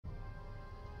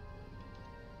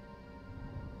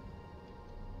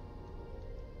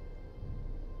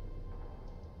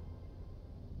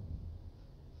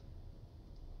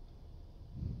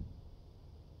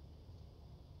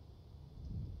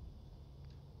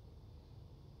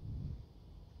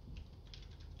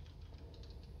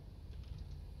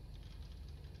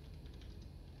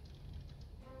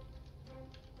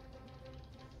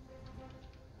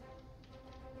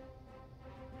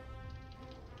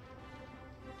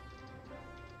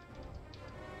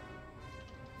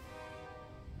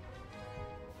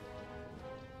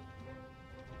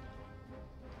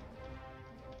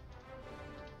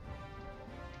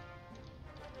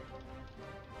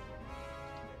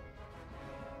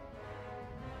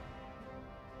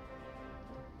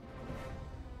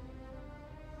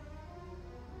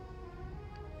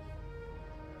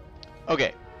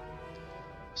Okay,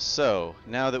 so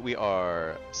now that we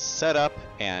are set up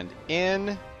and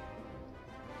in,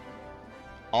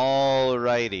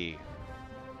 alrighty.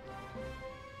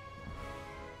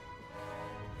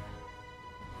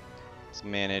 Let's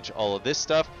manage all of this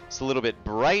stuff. It's a little bit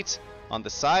bright on the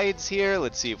sides here.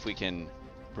 Let's see if we can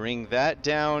bring that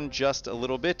down just a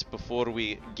little bit before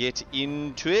we get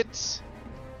into it.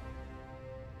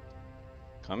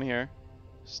 Come here.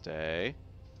 Stay.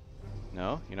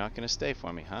 No, you're not going to stay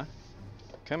for me, huh?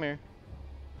 Come here.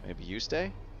 Maybe you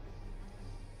stay?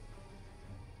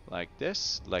 Like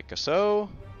this, like so.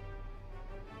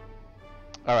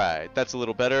 Alright, that's a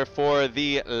little better for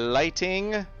the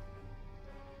lighting.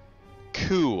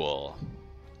 Cool.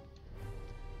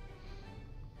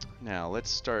 Now let's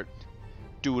start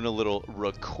doing a little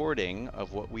recording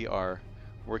of what we are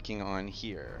working on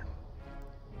here.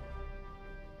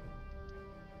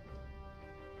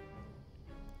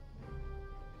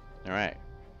 All right.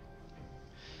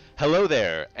 Hello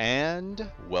there, and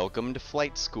welcome to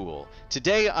Flight School.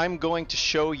 Today I'm going to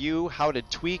show you how to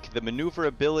tweak the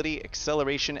maneuverability,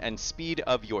 acceleration, and speed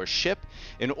of your ship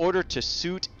in order to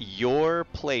suit your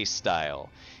playstyle.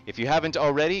 If you haven't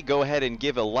already, go ahead and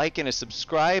give a like and a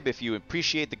subscribe if you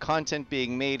appreciate the content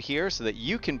being made here so that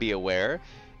you can be aware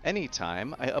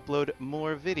anytime I upload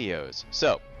more videos.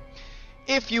 So,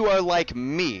 if you are like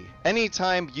me,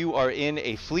 anytime you are in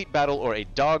a fleet battle or a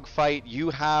dogfight,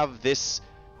 you have this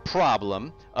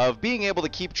problem of being able to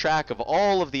keep track of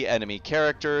all of the enemy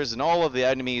characters and all of the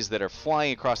enemies that are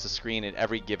flying across the screen at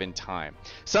every given time.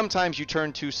 Sometimes you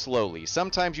turn too slowly,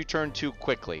 sometimes you turn too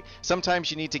quickly, sometimes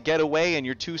you need to get away and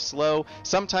you're too slow,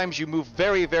 sometimes you move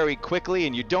very, very quickly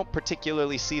and you don't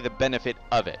particularly see the benefit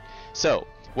of it. So,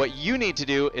 what you need to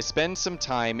do is spend some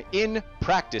time in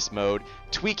practice mode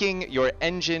tweaking your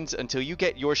engines until you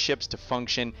get your ships to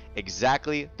function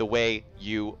exactly the way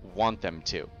you want them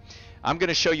to. I'm going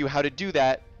to show you how to do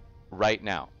that right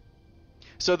now.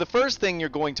 So the first thing you're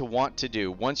going to want to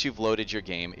do once you've loaded your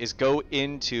game is go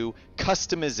into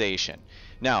customization.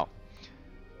 Now,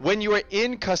 when you are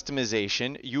in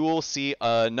customization, you will see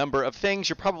a number of things.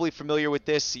 You're probably familiar with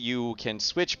this. You can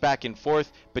switch back and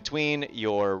forth between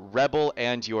your Rebel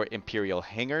and your Imperial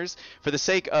hangars. For the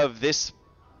sake of this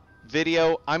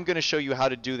video, I'm going to show you how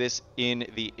to do this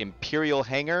in the Imperial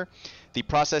hangar. The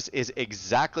process is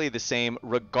exactly the same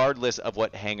regardless of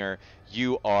what hangar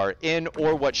you are in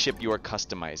or what ship you are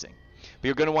customizing. But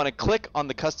you're going to want to click on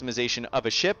the customization of a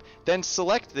ship, then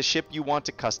select the ship you want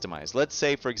to customize. Let's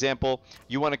say, for example,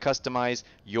 you want to customize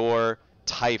your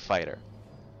TIE Fighter.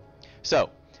 So,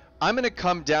 I'm going to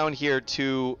come down here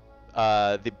to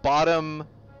the bottom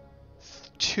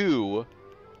two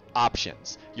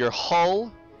options, your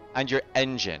hull and your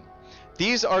engine.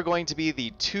 These are going to be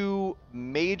the two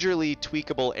majorly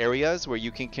tweakable areas where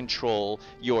you can control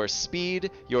your speed,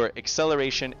 your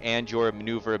acceleration, and your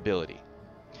maneuverability.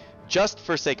 Just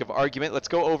for sake of argument, let's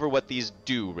go over what these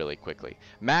do really quickly.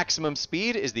 Maximum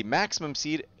speed is the maximum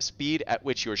speed at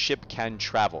which your ship can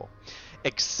travel.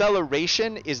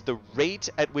 Acceleration is the rate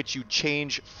at which you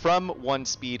change from one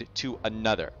speed to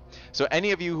another. So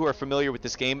any of you who are familiar with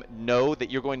this game know that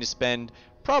you're going to spend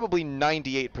probably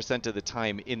 98% of the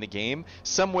time in the game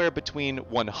somewhere between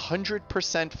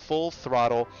 100% full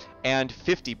throttle and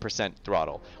 50%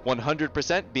 throttle.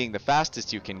 100% being the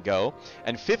fastest you can go,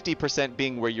 and 50%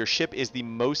 being where your ship is the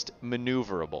most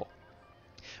maneuverable.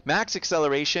 Max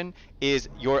acceleration is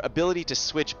your ability to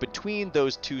switch between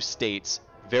those two states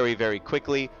very, very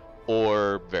quickly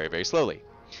or very, very slowly.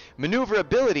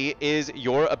 Maneuverability is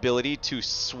your ability to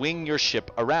swing your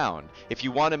ship around. If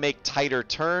you want to make tighter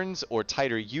turns or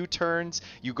tighter U-turns,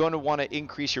 you're going to want to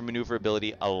increase your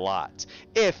maneuverability a lot.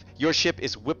 If your ship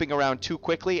is whipping around too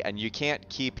quickly and you can't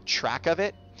keep track of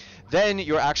it, then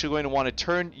you're actually going to want to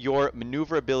turn your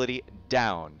maneuverability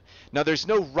down. Now, there's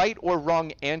no right or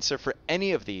wrong answer for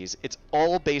any of these. It's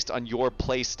all based on your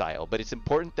play style, but it's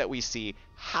important that we see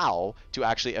how to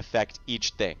actually affect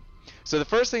each thing. So the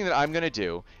first thing that I'm going to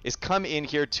do is come in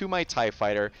here to my TIE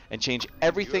Fighter and change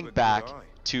everything back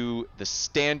to the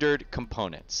standard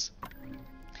components.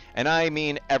 And I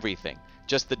mean everything.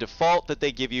 Just the default that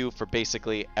they give you for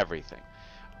basically everything.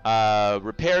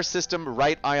 Repair system,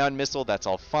 right ion missile, that's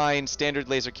all fine. Standard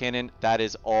laser cannon, that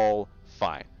is all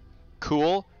fine.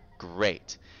 Cool,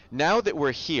 great. Now that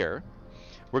we're here,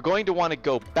 we're going to want to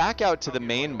go back out to the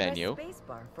main menu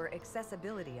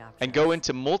and go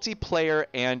into multiplayer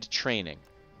and training.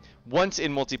 Once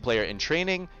in multiplayer and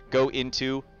training, go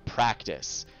into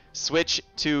practice. Switch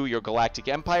to your Galactic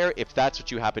Empire if that's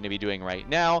what you happen to be doing right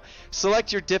now.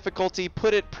 Select your difficulty,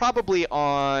 put it probably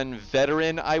on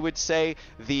Veteran, I would say.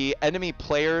 The enemy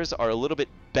players are a little bit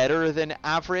better than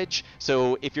average,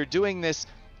 so if you're doing this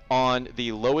on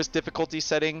the lowest difficulty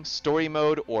setting, Story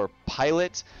Mode or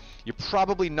Pilot, you're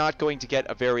probably not going to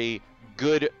get a very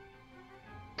good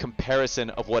comparison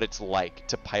of what it's like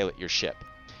to pilot your ship.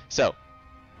 So,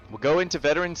 we'll go into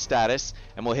Veteran status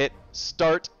and we'll hit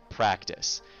Start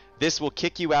Practice. This will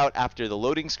kick you out after the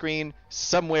loading screen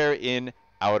somewhere in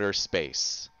outer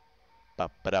space.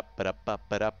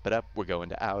 We're going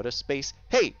to outer space.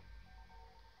 Hey!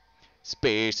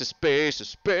 Space, space,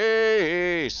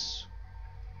 space!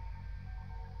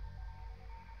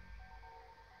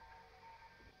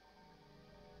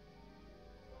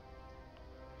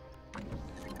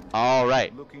 All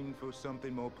right. Looking for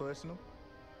something more personal?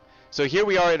 So here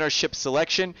we are in our ship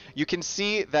selection. You can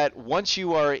see that once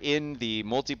you are in the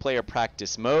multiplayer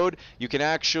practice mode, you can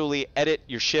actually edit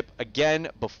your ship again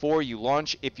before you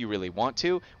launch if you really want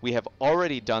to. We have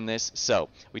already done this, so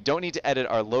we don't need to edit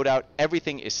our loadout.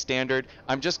 Everything is standard.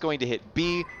 I'm just going to hit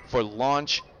B for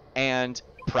launch and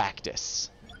practice.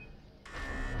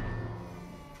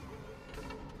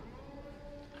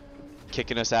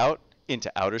 Kicking us out into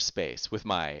outer space with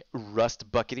my rust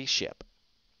buckety ship.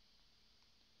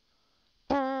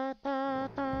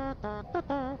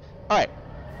 Alright,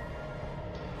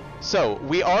 so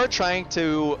we are trying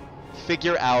to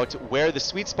figure out where the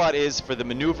sweet spot is for the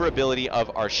maneuverability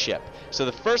of our ship. So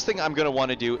the first thing I'm going to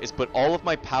want to do is put all of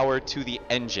my power to the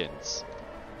engines.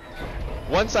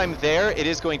 Once I'm there, it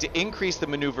is going to increase the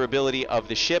maneuverability of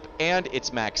the ship and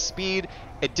its max speed,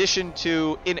 in addition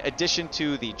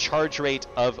to the charge rate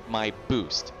of my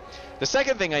boost. The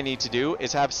second thing I need to do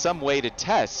is have some way to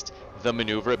test the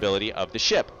maneuverability of the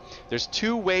ship. There's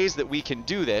two ways that we can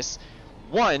do this.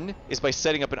 One is by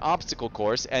setting up an obstacle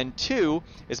course, and two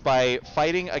is by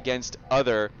fighting against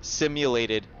other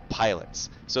simulated pilots.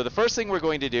 So the first thing we're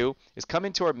going to do is come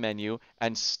into our menu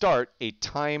and start a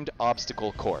timed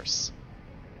obstacle course.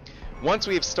 Once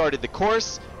we have started the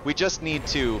course, we just need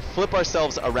to flip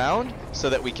ourselves around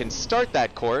so that we can start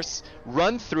that course,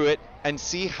 run through it, and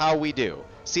see how we do.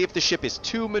 See if the ship is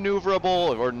too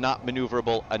maneuverable or not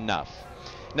maneuverable enough.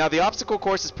 Now, the obstacle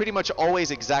course is pretty much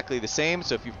always exactly the same,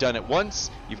 so if you've done it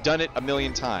once, you've done it a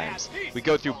million times. We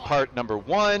go through part number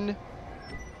 1.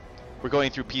 We're going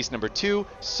through piece number 2.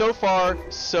 So far,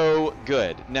 so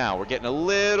good. Now, we're getting a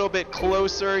little bit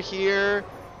closer here.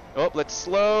 Oh, let's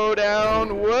slow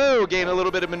down. Whoa, gain a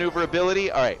little bit of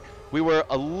maneuverability. All right, we were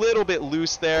a little bit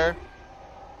loose there.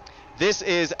 This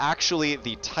is actually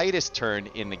the tightest turn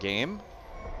in the game.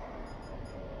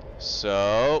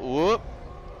 So, whoop.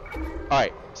 All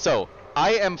right, so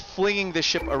I am flinging this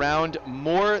ship around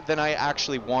more than I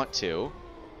actually want to.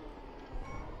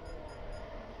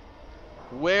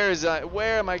 Where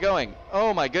am I going?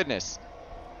 Oh my goodness.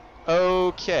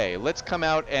 Okay, let's come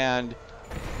out and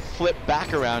flip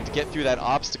back around to get through that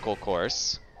obstacle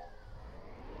course.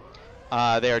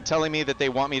 They are telling me that they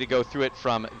want me to go through it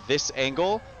from this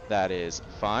angle. That is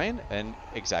fine and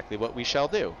exactly what we shall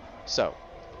do. So,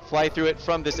 fly through it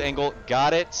from this angle.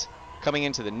 Got it. Coming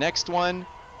into the next one.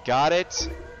 Got it.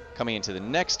 Coming into the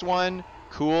next one.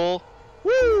 Cool.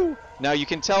 Woo! Now you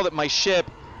can tell that my ship,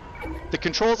 the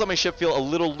controls on my ship feel a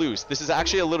little loose. This is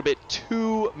actually a little bit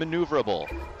too maneuverable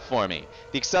for me.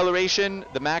 The acceleration,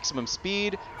 the maximum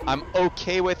speed, I'm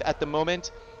okay with at the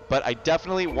moment, but I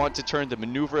definitely want to turn the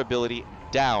maneuverability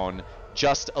down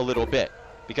just a little bit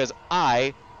because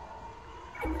I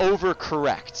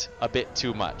overcorrect a bit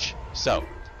too much. So,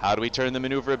 how do we turn the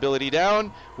maneuverability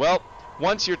down? Well,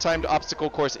 once your timed obstacle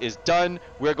course is done,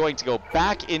 we're going to go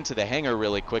back into the hangar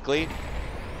really quickly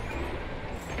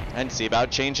and see about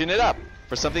changing it up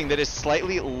for something that is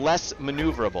slightly less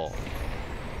maneuverable.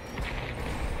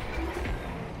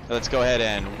 Let's go ahead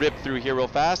and rip through here real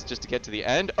fast just to get to the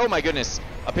end. Oh my goodness,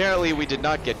 apparently we did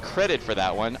not get credit for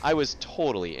that one. I was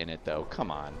totally in it though, come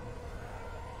on.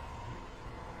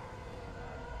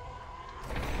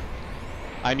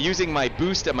 I'm using my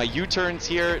boost and my U-turns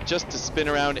here just to spin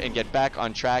around and get back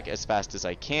on track as fast as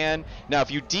I can. Now,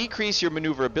 if you decrease your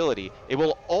maneuverability, it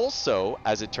will also,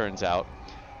 as it turns out,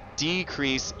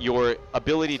 decrease your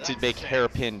ability to make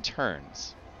hairpin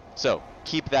turns. So,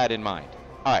 keep that in mind.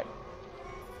 All right.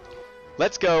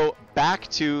 Let's go back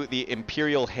to the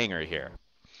Imperial hangar here.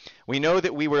 We know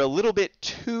that we were a little bit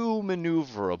too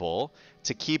maneuverable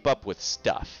to keep up with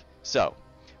stuff. So,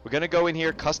 we're going to go in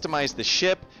here, customize the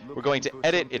ship. We're going to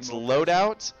edit its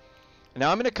loadout.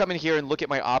 Now I'm going to come in here and look at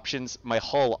my options, my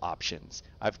hull options.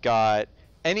 I've got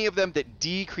any of them that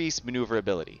decrease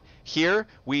maneuverability. Here,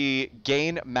 we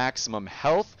gain maximum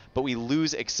health, but we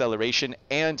lose acceleration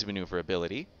and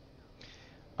maneuverability.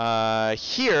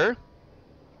 Here,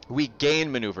 we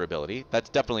gain maneuverability. That's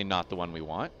definitely not the one we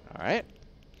want. All right.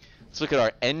 Let's look at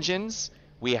our engines.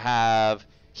 We have,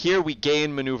 here we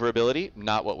gain maneuverability,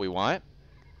 not what we want.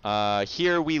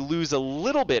 Here we lose a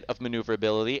little bit of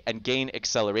maneuverability and gain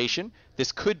acceleration.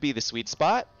 This could be the sweet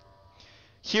spot.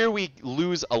 Here we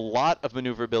lose a lot of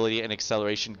maneuverability and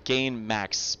acceleration, gain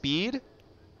max speed.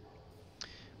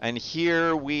 And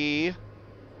here we,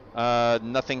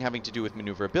 nothing having to do with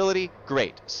maneuverability.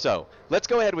 Great. So let's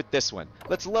go ahead with this one.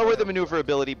 Let's lower the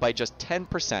maneuverability by just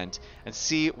 10% and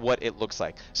see what it looks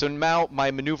like. So now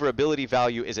my maneuverability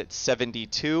value is at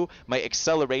 72. My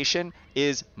acceleration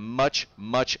is much,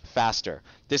 much faster.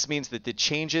 This means that the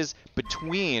changes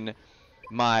between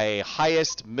my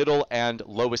highest, middle, and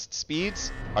lowest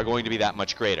speeds are going to be that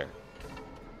much greater.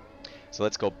 So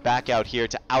let's go back out here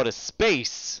to outer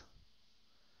space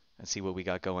and see what we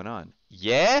got going on.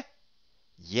 Yeah?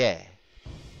 Yeah.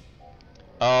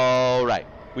 All right.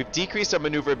 We've decreased our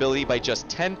maneuverability by just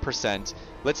 10%.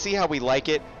 Let's see how we like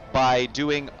it by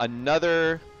doing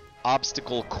another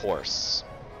obstacle course.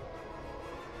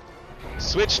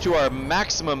 Switch to our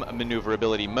maximum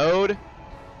maneuverability mode.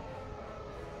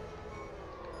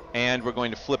 And we're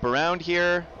going to flip around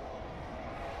here.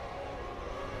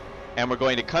 And we're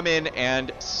going to come in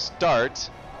and start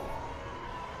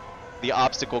the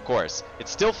obstacle course.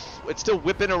 It's still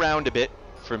whipping around a bit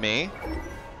for me.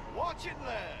 Watch it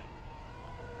learn.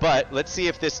 But let's see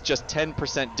if this just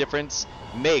 10% difference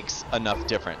makes enough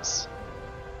difference.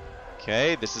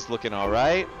 Okay, this is looking all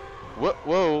right. Whoa,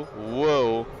 whoa,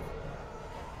 whoa.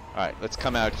 All right, let's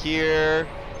come out here.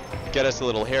 Get us a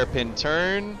little hairpin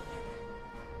turn.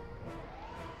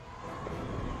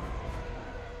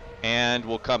 And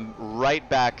we'll come right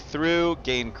back through,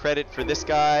 gain credit for this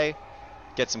guy,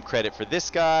 get some credit for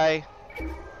this guy.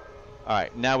 All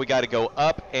right, now we got to go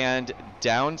up and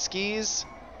down skis.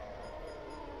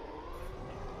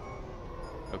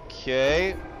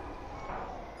 Okay.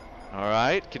 All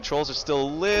right, controls are still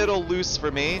a little loose for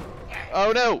me.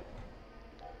 Oh no!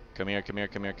 Come here, come here,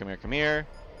 come here, come here, come here.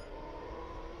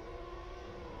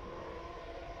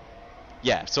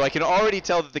 Yeah, so I can already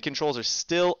tell that the controls are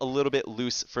still a little bit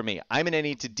loose for me. I'm going to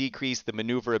need to decrease the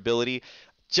maneuverability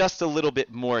just a little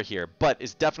bit more here, but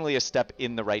it's definitely a step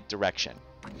in the right direction.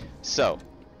 So,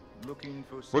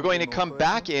 we're going to come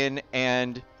back in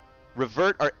and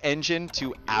revert our engine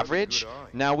to average.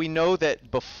 Now we know that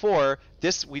before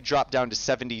this we dropped down to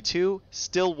 72,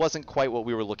 still wasn't quite what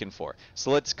we were looking for.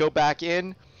 So let's go back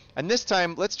in, and this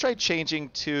time let's try changing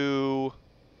to,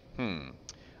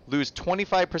 lose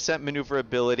 25%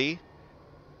 maneuverability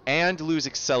and lose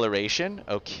acceleration.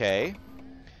 Okay.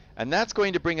 And that's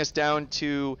going to bring us down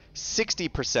to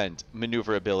 60%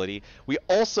 maneuverability. We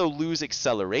also lose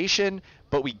acceleration,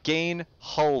 but we gain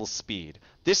hull speed.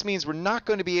 This means we're not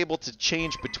going to be able to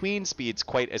change between speeds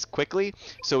quite as quickly.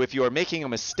 So if you are making a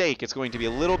mistake, it's going to be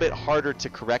a little bit harder to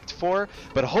correct for.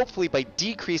 But hopefully by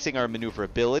decreasing our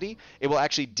maneuverability, it will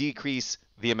actually decrease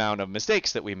the amount of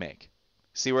mistakes that we make.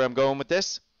 See where I'm going with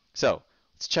this? So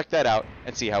let's check that out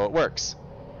and see how it works.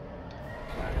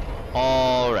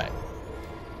 All right.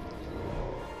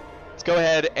 Let's go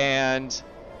ahead and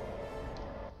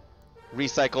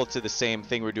recycle to the same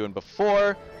thing we're doing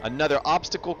before. Another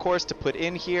obstacle course to put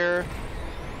in here.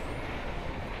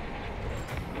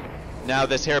 Now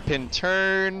this hairpin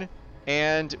turn,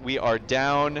 and we are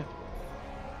down.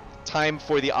 Time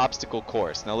for the obstacle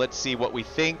course. Now let's see what we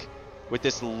think with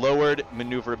this lowered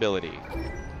maneuverability.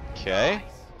 Okay.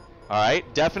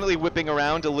 Alright, definitely whipping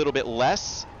around a little bit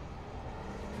less.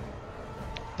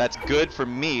 That's good for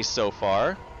me so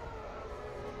far.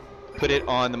 Put it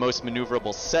on the most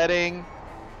maneuverable setting.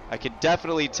 I can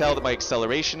definitely tell that my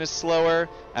acceleration is slower,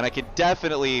 and I can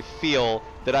definitely feel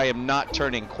that I am not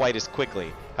turning quite as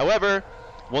quickly. However,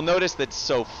 we'll notice that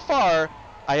so far,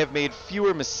 I have made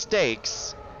fewer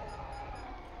mistakes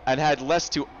and had less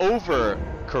to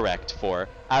overcorrect for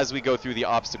as we go through the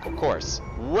obstacle course.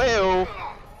 Whoa!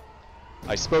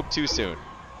 I spoke too soon.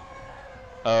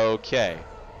 Okay.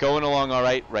 Going along all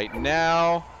right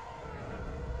now.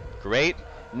 Great.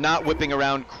 Not whipping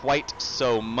around quite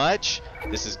so much.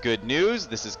 This is good news.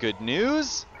 This is good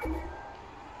news.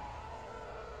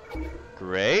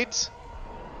 Great.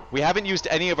 We haven't used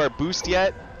any of our boost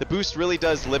yet. The boost really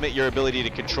does limit your ability to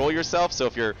control yourself. So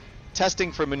if you're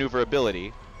testing for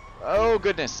maneuverability... Oh,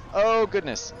 goodness. Oh,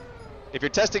 goodness. If you're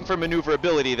testing for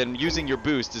maneuverability, then using your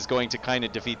boost is going to kind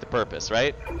of defeat the purpose,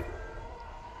 right?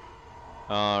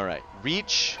 All right.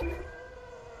 Reach.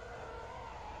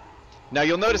 Now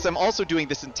you'll notice I'm also doing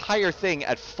this entire thing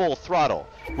at full throttle,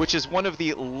 which is one of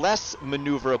the less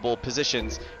maneuverable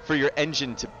positions for your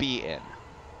engine to be in.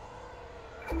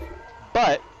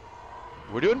 But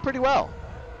we're doing pretty well.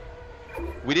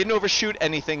 We didn't overshoot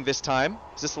anything this time.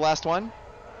 Is this the last one?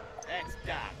 That's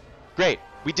done. Great.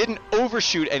 We didn't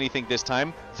overshoot anything this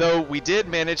time, though we did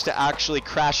manage to actually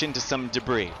crash into some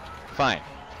debris. Fine.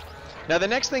 Now the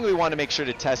next thing we want to make sure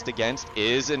to test against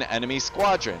is an enemy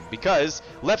squadron, because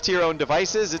left to your own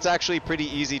devices, it's actually pretty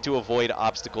easy to avoid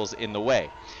obstacles in the way.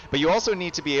 But you also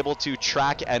need to be able to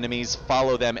track enemies,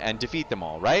 follow them, and defeat them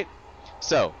all, right?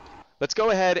 So, let's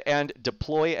go ahead and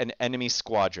deploy an enemy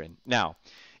squadron. Now,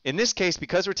 in this case,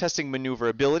 because we're testing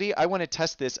maneuverability, I want to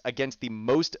test this against the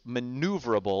most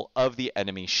maneuverable of the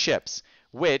enemy ships,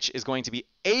 which is going to be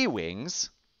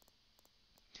A-Wings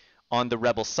on the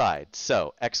rebel side.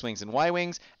 So X-Wings and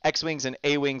Y-Wings, X-Wings and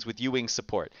A-Wings with U-Wings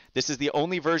support. This is the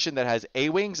only version that has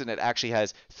A-Wings, and it actually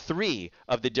has 3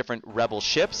 of the different rebel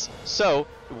ships, so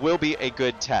it will be a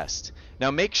good test.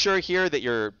 Now make sure here that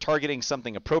you're targeting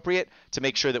something appropriate to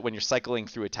make sure that when you're cycling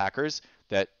through attackers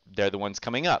that they're the ones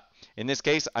coming up. In this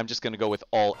case, I'm just going to go with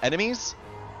all enemies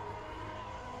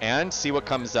and see what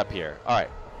comes up here. Alright,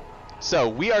 so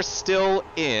we are still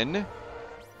in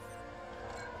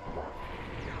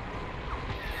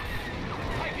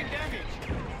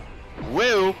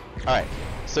woo! Alright,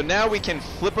 so now we can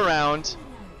flip around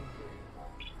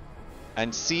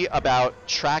and see about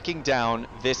tracking down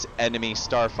this enemy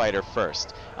starfighter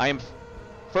first. I am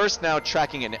first now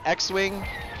tracking an X-Wing.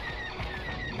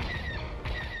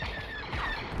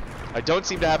 I don't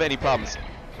seem to have any problems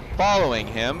following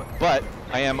him, but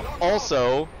I am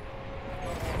also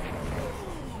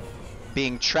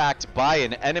being tracked by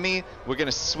an enemy. We're going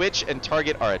to switch and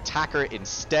target our attacker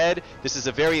instead. This is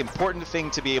a very important thing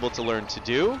to be able to learn to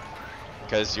do,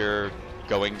 because you're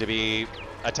going to be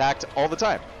attacked all the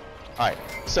time. Alright,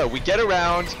 so we get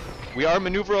around. We are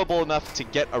maneuverable enough to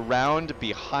get around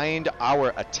behind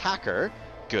our attacker.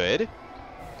 Good.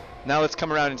 Now let's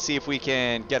come around and see if we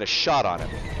can get a shot on him.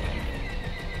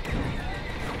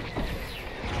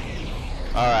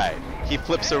 Alright, he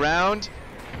flips around.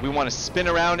 We want to spin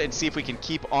around and see if we can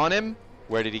keep on him.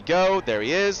 Where did he go? There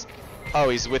he is. Oh,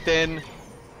 he's within.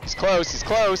 He's close, he's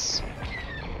close.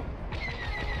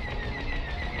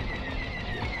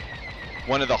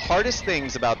 One of the hardest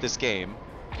things about this game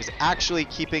is actually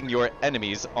keeping your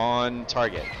enemies on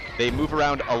target. They move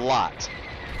around a lot.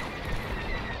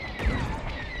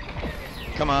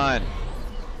 Come on.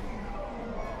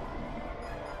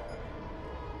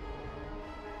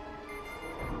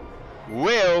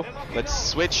 Whoa! Let's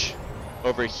switch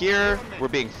over here. We're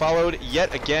being followed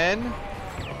yet again.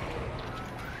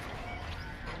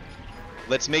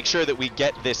 Let's make sure that we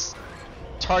get this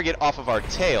target off of our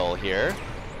tail here.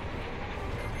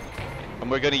 And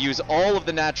we're going to use all of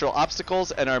the natural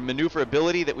obstacles and our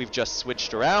maneuverability that we've just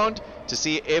switched around to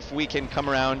see if we can come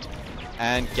around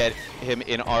and get him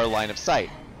in our line of sight.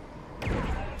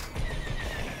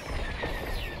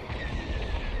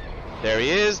 There he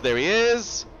is, there he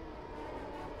is.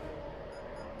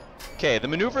 Okay, the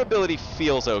maneuverability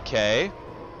feels okay.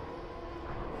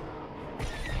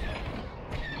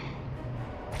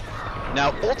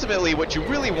 Now, ultimately, what you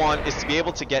really want is to be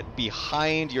able to get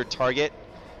behind your target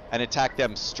and attack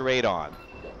them straight on.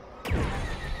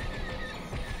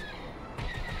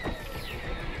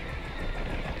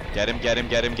 Get him, get him,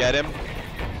 get him, get him.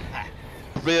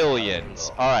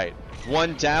 Brilliant. Alright,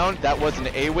 one down. That was an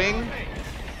A-Wing.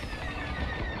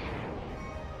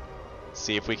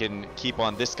 See if we can keep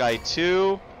on this guy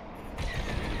too.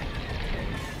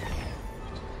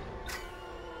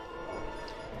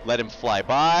 Let him fly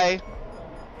by.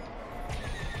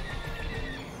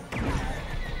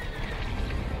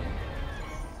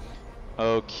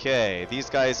 Okay, these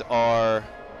guys are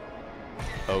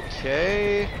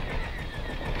okay.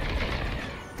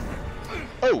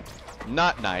 Oh,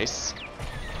 not nice.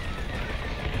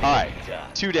 Alright,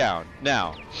 2 down.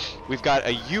 Now, we've got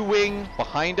a U-Wing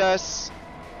behind us.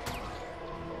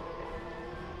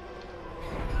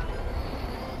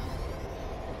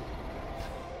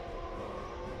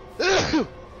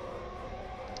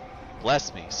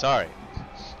 Bless me, sorry.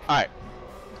 Alright,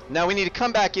 now we need to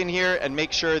come back in here and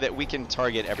make sure that we can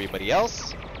target everybody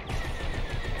else.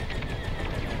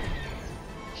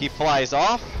 He flies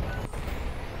off,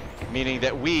 meaning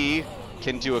that we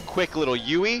can do a quick little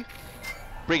U-ey.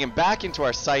 Bring him back into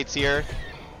our sights here.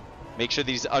 Make sure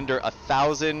that he's under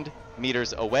 1,000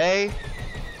 meters away.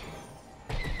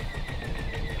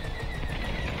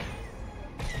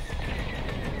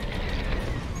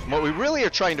 What we really are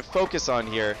trying to focus on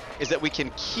here is that we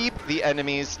can keep the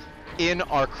enemies in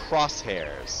our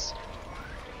crosshairs.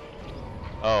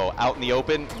 Oh, out in the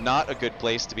open, not a good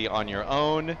place to be on your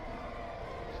own.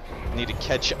 Need to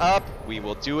catch up. We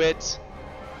will do it.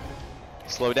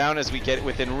 Slow down as we get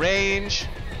within range.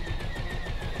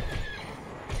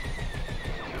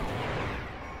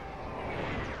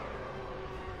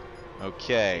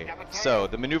 Okay, so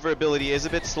the maneuverability is a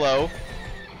bit slow.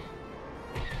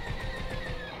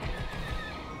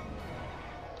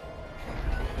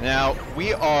 Now,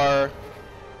 we are...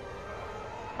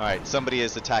 Alright, somebody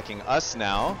is attacking us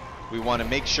now. We want to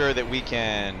make sure that we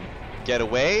can get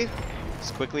away as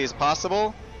quickly as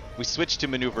possible. We switch to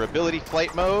maneuverability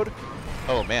flight mode.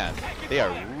 Oh man, they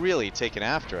are really taking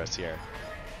after us here.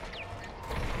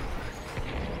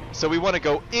 So we want to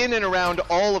go in and around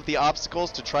all of the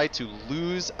obstacles to try to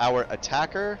lose our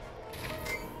attacker.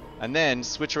 And then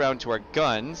switch around to our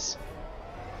guns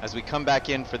as we come back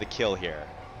in for the kill here.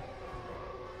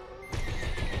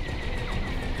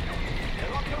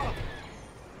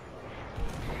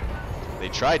 They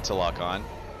tried to lock on.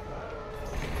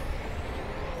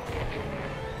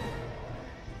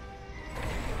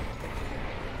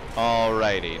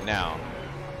 Alrighty, now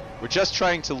we're just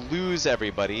trying to lose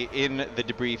everybody in the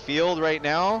debris field right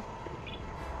now.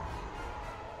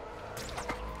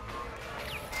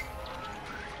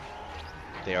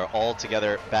 They are all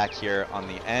together back here on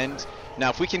the end. Now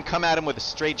if we can come at them with a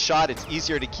straight shot, it's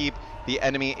easier to keep the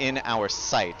enemy in our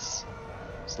sights.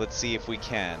 So let's see if we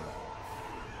can.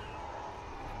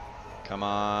 Come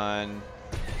on.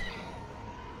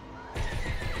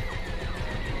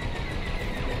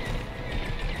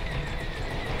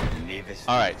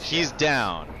 Alright, he's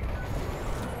down.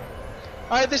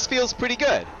 Alright, this feels pretty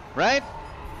good, right?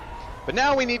 But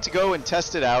now we need to go and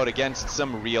test it out against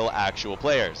some real actual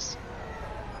players.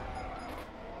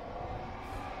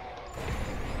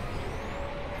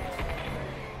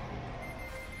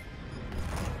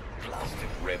 Blasted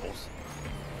rebels.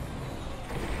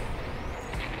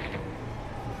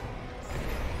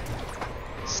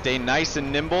 Stay nice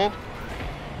and nimble.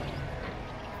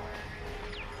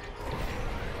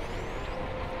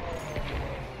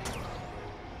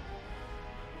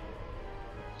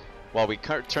 While we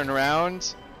turn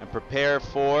around and prepare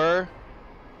for...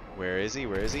 Where is he?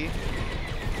 Where is he?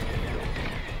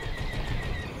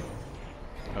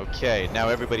 Okay, now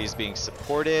everybody's being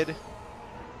supported.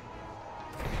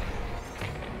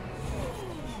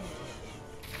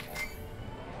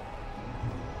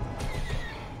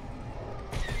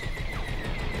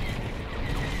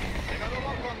 They got a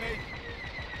lock on me.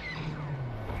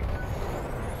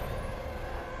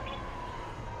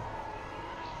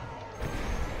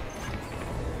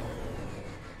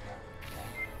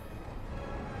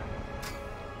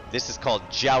 This is called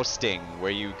jousting,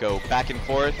 where you go back and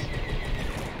forth.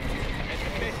 That's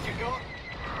the best you got.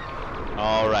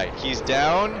 Alright, he's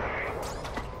down.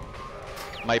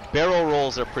 My barrel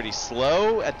rolls are pretty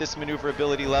slow at this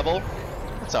maneuverability level.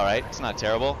 That's alright, it's not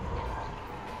terrible.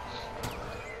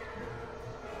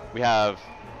 We have...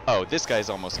 Oh, this guy's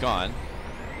almost gone.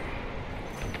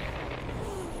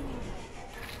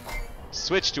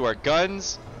 Switch to our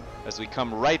guns as we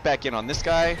come right back in on this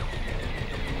guy.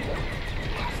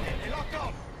 They locked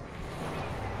on.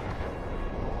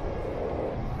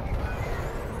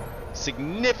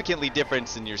 Significantly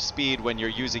difference in your speed when you're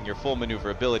using your full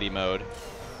maneuverability mode.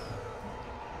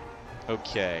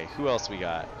 Okay, who else we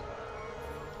got?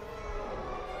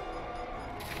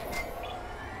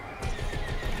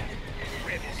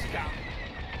 Rebels down.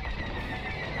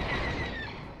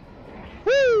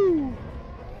 Woo!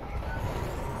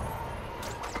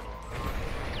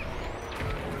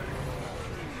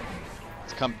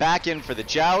 Let's come back in for the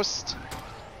joust.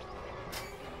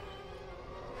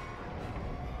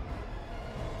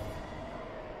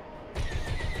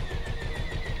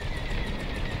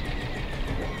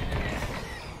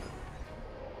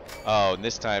 Oh, and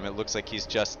this time it looks like he's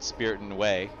just spiriting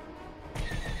away.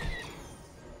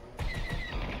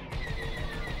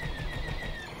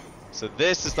 So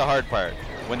this is the hard part.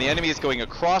 When the enemy is going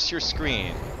across your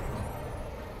screen.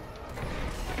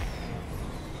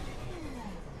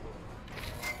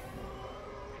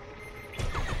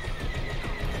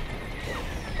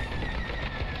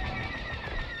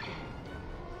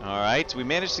 Alright, we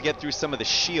managed to get through some of the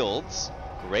shields.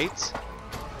 Great.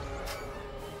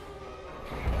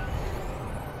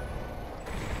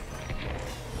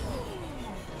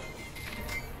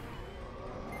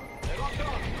 They locked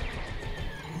on.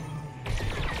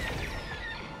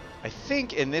 I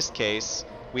think in this case,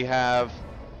 we have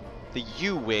the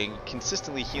U-Wing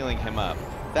consistently healing him up.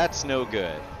 That's no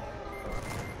good.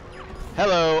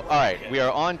 Hello, alright, we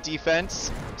are on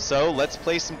defense, so let's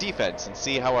play some defense and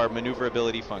see how our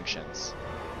maneuverability functions.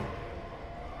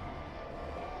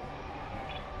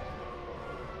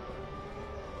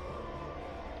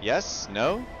 Yes?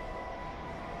 No?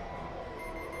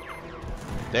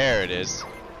 There it is.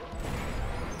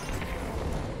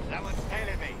 That one's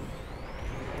tailing me.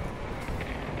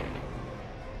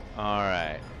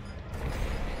 Alright.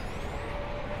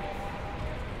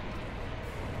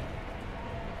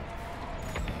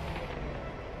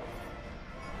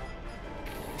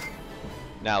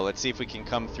 Now let's see if we can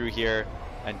come through here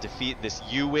and defeat this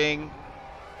U-Wing.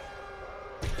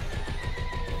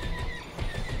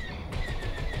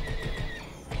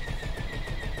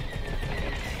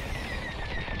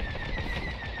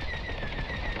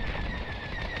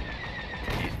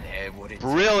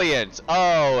 Brilliant!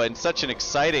 Oh, and such an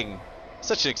exciting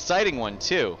one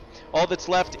too. All that's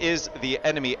left is the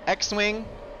enemy X-Wing.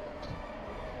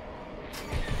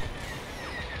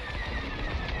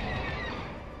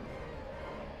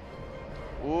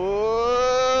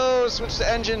 Whoa! Switch to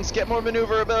engines, get more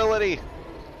maneuverability.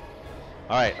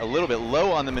 Alright, a little bit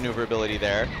low on the maneuverability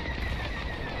there.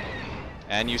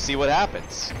 And you see what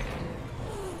happens.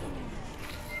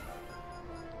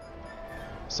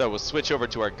 So we'll switch over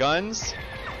to our guns.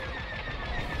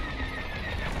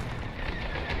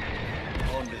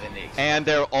 On to the next. And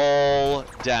they're all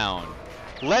down.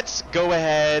 Let's go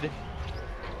ahead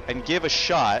and give a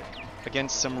shot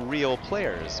against some real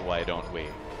players, why don't we?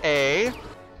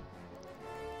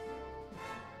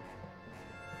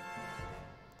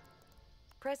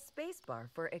 Press spacebar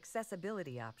for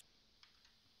accessibility options.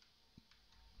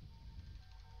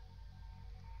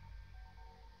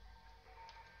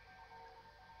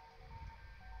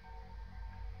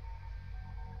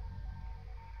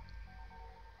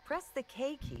 Press the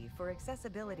K key for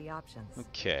accessibility options.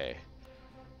 Okay.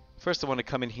 First I want to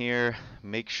come in here,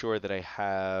 make sure that I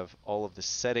have all of the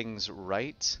settings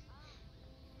right.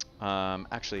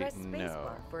 Actually, Press no.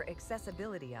 spacebar for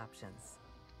accessibility options.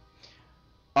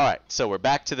 Alright, so we're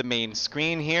back to the main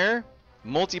screen here.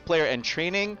 Multiplayer and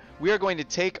training. We are going to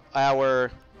take our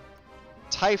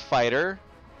TIE Fighter,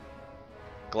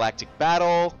 Galactic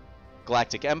Battle,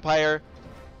 Galactic Empire,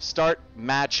 start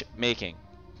matchmaking.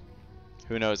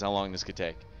 Who knows how long this could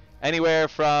take. Anywhere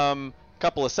from a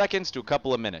couple of seconds to a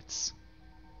couple of minutes.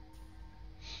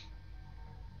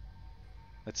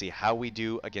 Let's see how we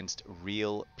do against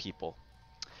real people.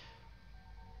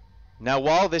 Now,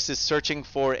 while this is searching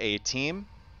for a team,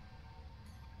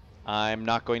 I'm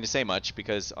not going to say much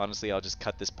because honestly I'll just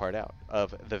cut this part out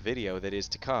of the video that is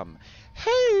to come.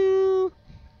 Hey!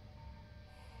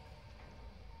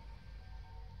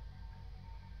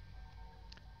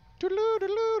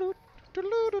 Doodaloo-doodaloo-doo,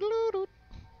 doodaloo-doodaloo-doo.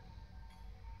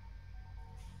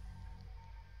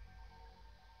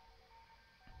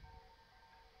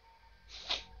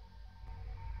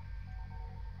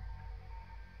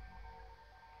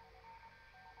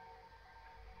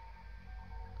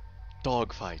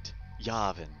 Dogfight,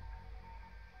 Yavin.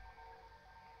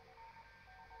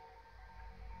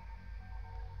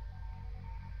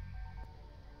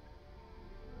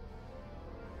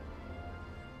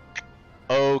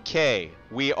 Okay,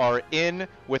 we are in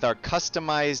with our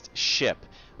customized ship.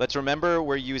 Let's remember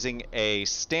we're using a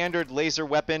standard laser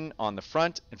weapon on the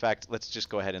front. In fact, let's just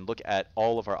go ahead and look at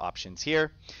all of our options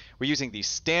here. We're using the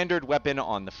standard weapon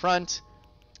on the front.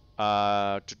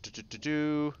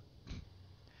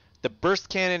 The burst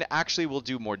cannon actually will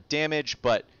do more damage,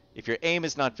 but if your aim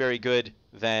is not very good,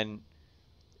 then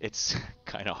it's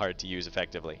kind of hard to use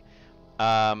effectively.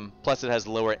 Plus it has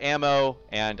lower ammo,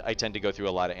 and I tend to go through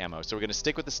a lot of ammo. So we're going to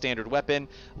stick with the standard weapon.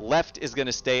 Left is going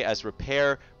to stay as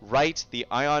repair. Right, the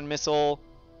ion missile.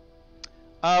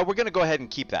 We're going to go ahead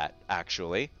and keep that,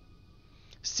 actually.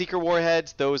 Seeker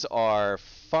warheads, those are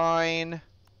fine.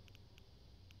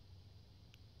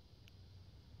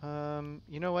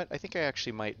 You know what? I think I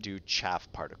actually might do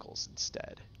chaff particles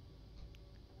instead.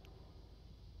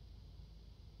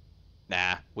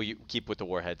 Nah, we'll keep with the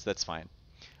warheads. That's fine.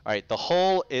 Alright, the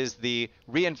hull is the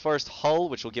reinforced hull,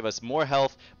 which will give us more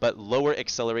health, but lower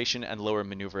acceleration and lower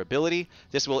maneuverability.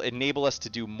 This will enable us to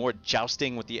do more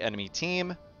jousting with the enemy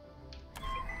team.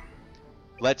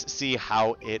 Let's see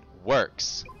how it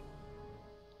works.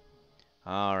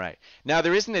 Alright, now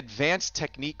there is an advanced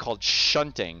technique called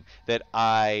shunting that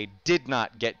I did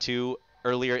not get to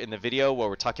earlier in the video where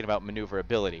we're talking about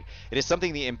maneuverability. It is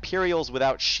something the Imperials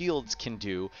without shields can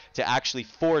do to actually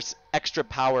force extra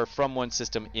power from one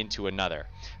system into another.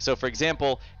 So for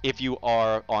example, if you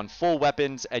are on full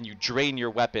weapons and you drain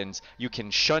your weapons, you can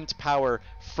shunt power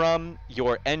from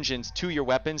your engines to your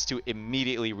weapons to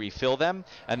immediately refill them,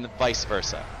 and vice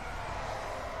versa.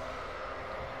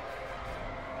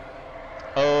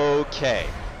 Okay,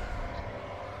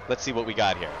 let's see what we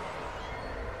got here.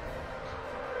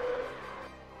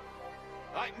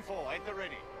 Titan 4, at the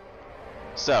ready.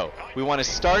 So, we want to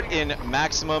start in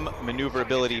maximum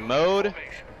maneuverability mode.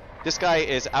 This guy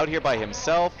is out here by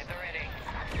himself.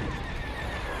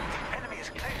 Enemy is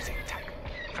closing.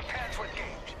 Prepare to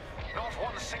engage. Not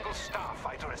one single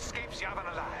Starfighter escapes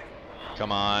Yavin alive.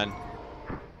 Come on.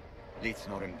 Let's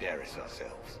not embarrass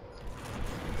ourselves.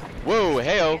 Whoa,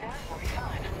 heyo.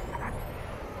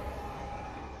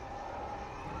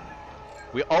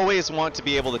 We always want to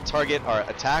be able to target our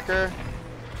attacker.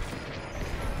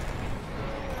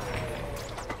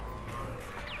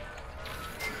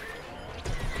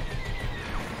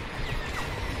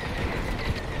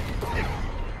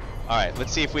 Alright,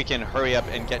 let's see if we can hurry up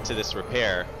and get to this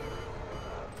repair.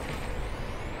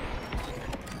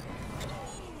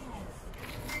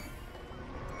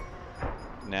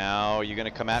 Now, you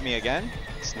gonna come at me again?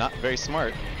 It's not very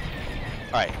smart.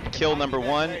 Alright, kill number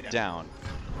 1, down.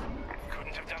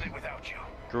 Couldn't have done it without you.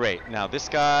 Great, now this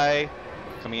guy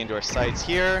coming into our sights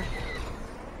here.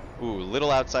 Ooh,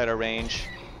 little outside our range.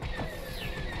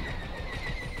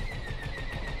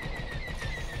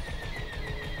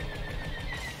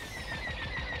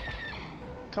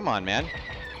 Come on, man.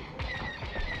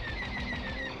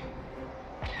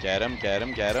 Get him, get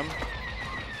him, get him.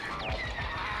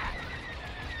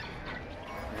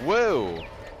 Whoa!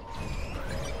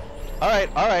 Alright,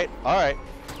 alright, alright.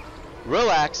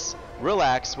 Relax,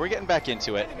 relax. We're getting back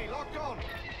into it. Enemy locked on.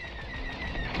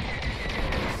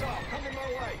 Missile coming my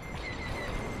way.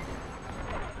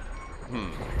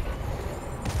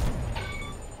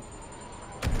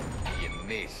 You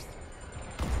missed.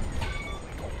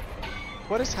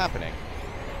 What is happening?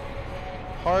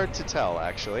 Hard to tell,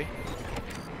 actually.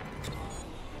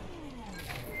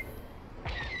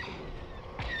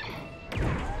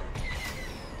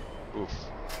 Oof.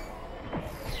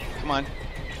 Come on.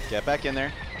 Get back in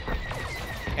there.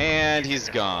 And he's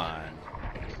gone.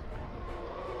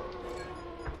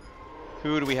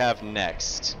 Who do we have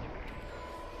next?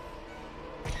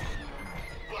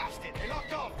 Blast it. They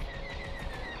locked on.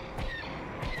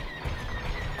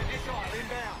 Missile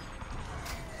inbound.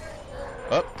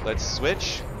 Oh, let's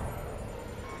switch.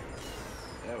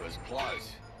 That was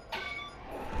close.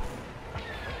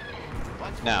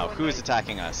 Now, who is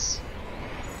attacking us?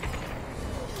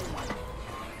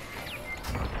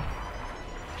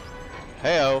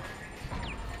 Heyo.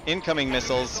 Incoming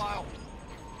missiles.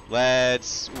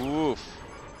 Let's... Oof.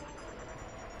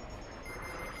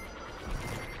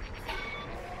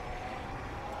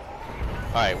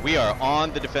 Alright, we are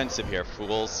on the defensive here,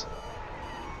 fools.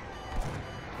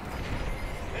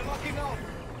 They're locking on.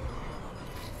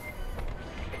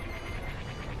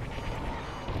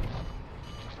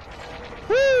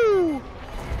 Woo!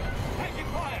 Taking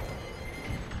fire.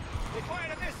 They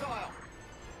fired a missile.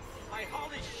 I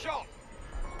hardly shot.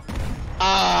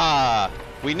 Ah!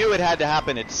 We knew it had to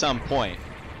happen at some point.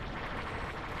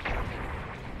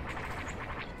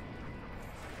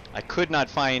 I could not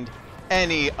find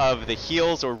any of the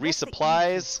heals or Press the E key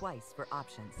resupplies, twice for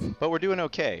options. but we're doing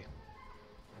okay.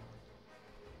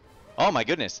 Oh my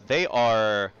goodness, they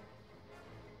are...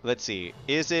 Let's see,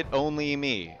 Is It Only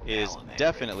Me is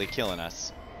definitely killing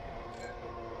us.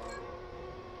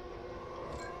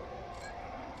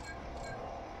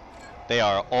 They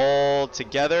are all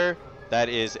together. That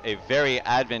is a very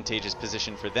advantageous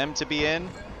position for them to be in.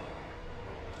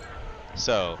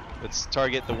 So, let's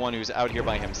target the one who's out here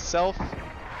by himself.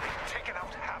 Taken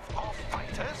out half our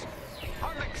fighters?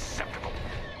 Unacceptable.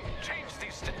 Change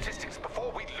these statistics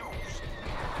before we lose.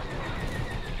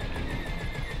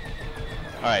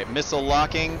 Alright, missile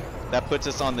locking. That puts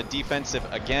us on the defensive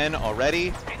again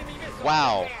already. Enemy missile.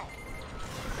 Wow.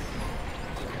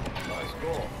 Nice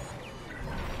goal.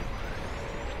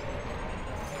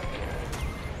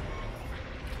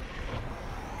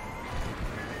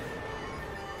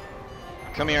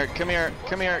 Come here, come here,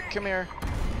 come here, come here.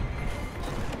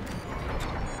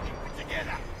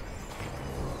 Together.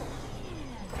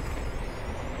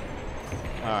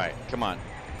 Alright, come on.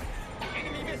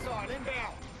 Enemy missile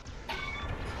inbound.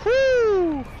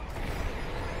 Woo!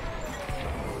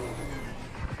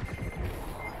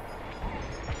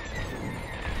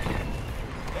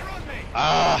 They're on me.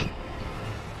 Ah!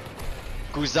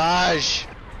 Guzage!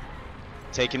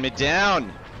 Taking me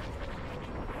down.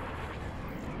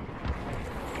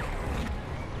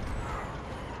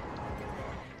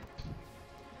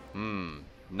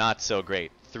 Not so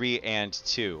great. 3 and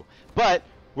 2. But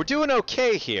we're doing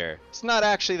okay here. It's not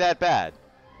actually that bad.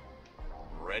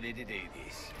 Ready to do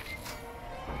this.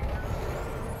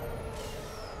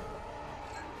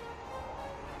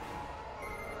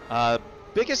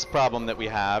 Biggest problem that we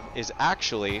have is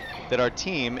actually that our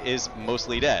team is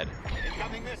mostly dead.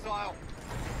 Incoming missile.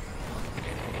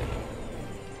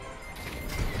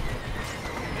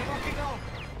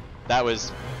 That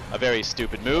was a very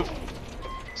stupid move.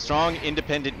 Strong,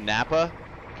 independent Nappa.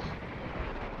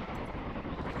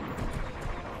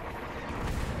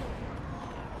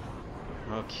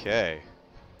 Okay.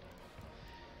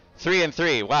 3 and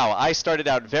 3. Wow, I started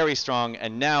out very strong,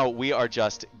 and now we are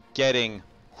just getting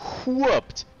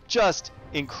whooped. Just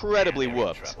incredibly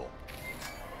whooped.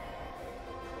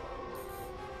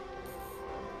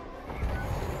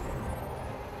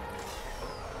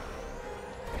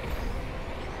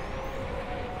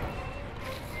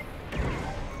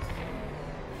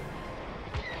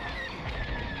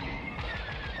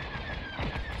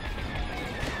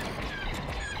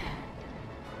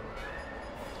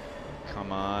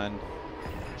 Come on.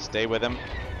 Stay with him.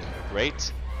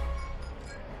 Great.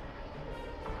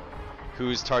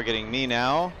 Who's targeting me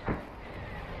now?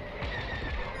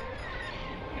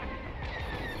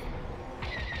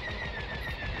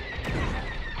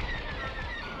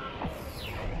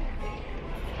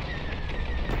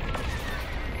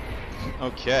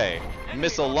 Okay.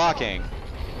 Missile locking.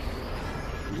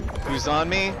 Who's on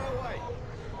me?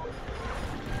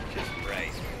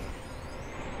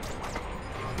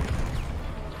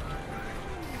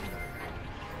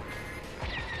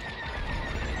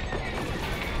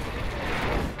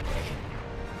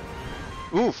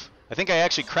 Oof, I think I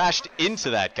actually crashed into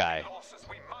that guy.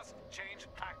 We must change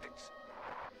tactics.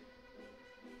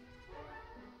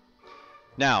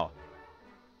 Now,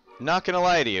 not gonna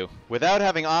lie to you, without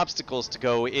having obstacles to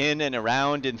go in and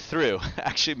around and through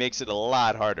actually makes it a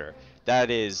lot harder.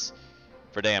 That is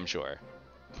for damn sure.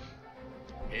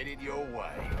 Headed your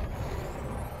way.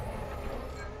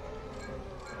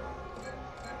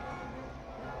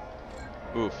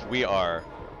 Oof, we are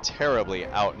terribly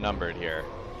outnumbered here.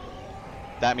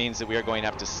 That means that we are going to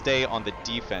have to stay on the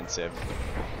defensive.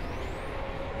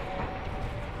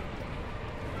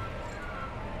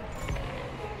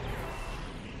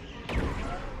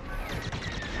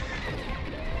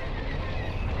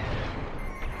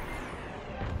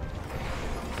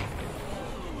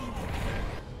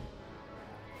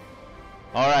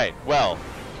 Alright, well,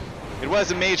 it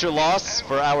was a major loss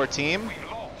for our team,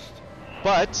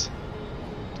 but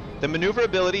the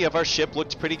maneuverability of our ship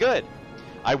looked pretty good.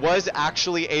 I was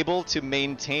actually able to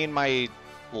maintain my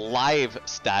live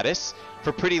status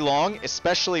for pretty long,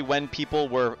 especially when people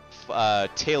were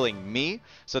tailing me.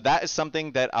 So that is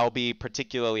something that I'll be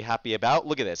particularly happy about.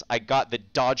 Look at this. I got the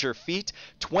Dodger feat.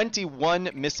 21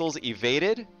 missiles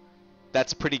evaded.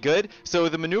 That's pretty good. So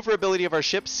the maneuverability of our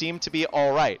ship seemed to be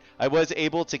all right. I was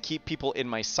able to keep people in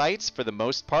my sights for the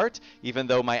most part, even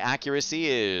though my accuracy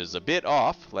is a bit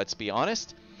off, let's be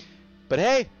honest. But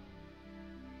hey,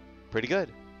 pretty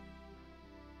good.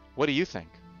 What do you think?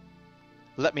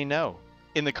 Let me know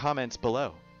in the comments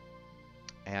below.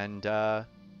 And,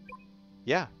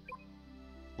 yeah.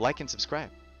 Like and subscribe.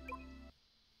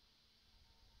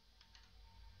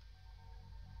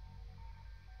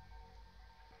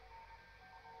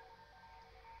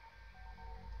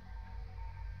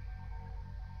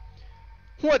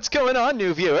 What's going on,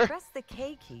 new viewer? Press the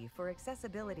K key for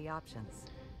accessibility options.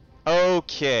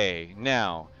 Okay,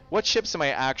 now, what ships am I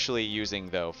actually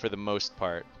using, though, for the most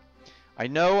part? I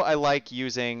know I like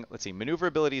using, let's see,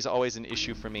 maneuverability is always an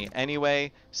issue for me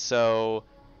anyway, so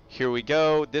here we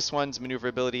go. This one's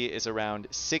maneuverability is around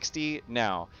 60.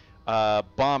 Now,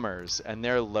 bombers and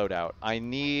their loadout. I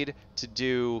need to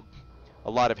do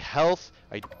a lot of health.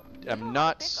 I am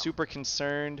not super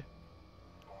concerned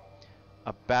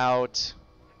about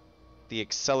the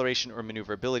acceleration or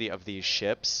maneuverability of these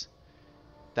ships.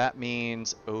 That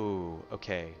means, oh,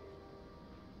 okay.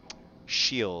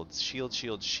 Shields,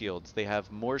 shields. They have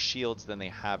more shields than they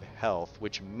have health,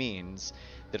 which means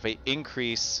that if I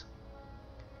increase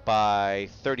by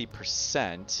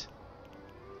 30%,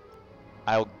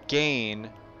 I'll gain...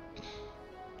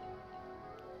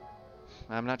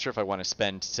 I'm not sure if I want to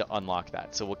spend to unlock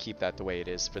that, so we'll keep that the way it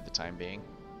is for the time being.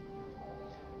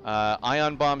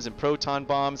 Ion bombs and proton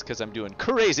bombs, because I'm doing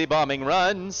crazy bombing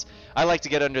runs. I like to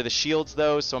get under the shields,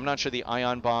 though, so I'm not sure the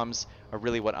ion bombs are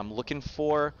really what I'm looking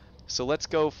for. So let's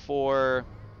go for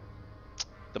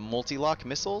the multi-lock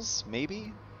missiles,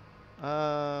 maybe?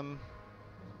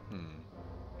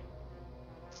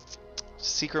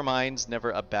 Seeker Mine's never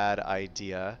a bad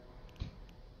idea.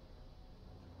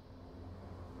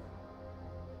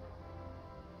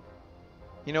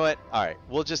 You know what? Alright,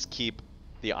 we'll just keep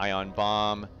the ion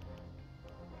bomb.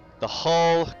 The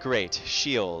hull, great.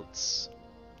 Shields.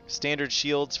 Standard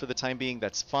shields for the time being,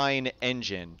 that's fine.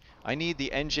 Engine. I need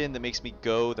the engine that makes me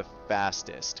go the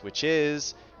fastest, which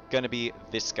is gonna be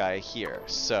this guy here.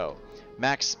 So,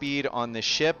 max speed on this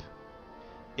ship.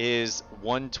 is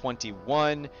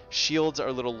 121. Shields are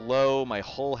a little low. My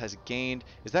hull has gained.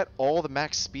 Is that all the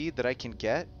max speed that I can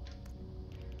get?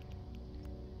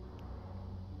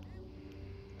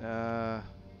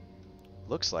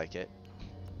 Looks like it.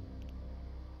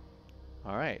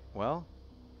 Alright, well,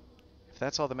 if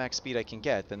that's all the max speed I can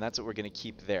get, then that's what we're going to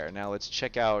keep there. Now let's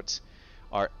check out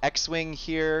our X-Wing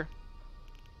here.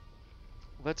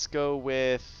 Let's go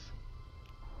with...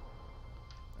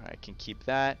 I can keep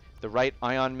that. The right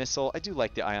ion missile. I do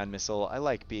like the ion missile. I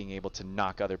like being able to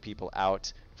knock other people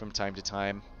out from time to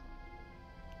time.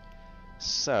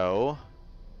 So,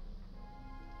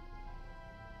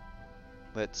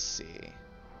 let's see.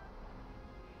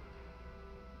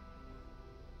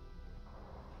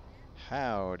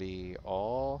 Howdy,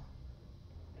 all.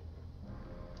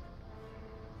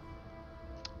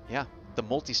 Yeah, the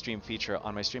multi-stream feature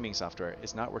on my streaming software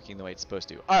is not working the way it's supposed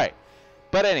to. All right.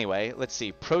 But anyway, let's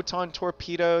see. Proton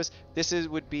torpedoes. This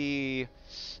would be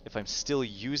if I'm still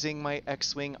using my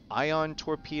X-Wing. Ion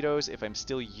torpedoes if I'm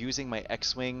still using my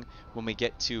X-Wing when we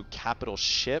get to capital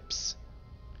ships.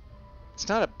 It's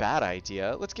not a bad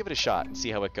idea. Let's give it a shot and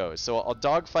see how it goes. So I'll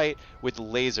dogfight with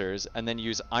lasers and then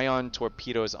use ion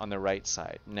torpedoes on the right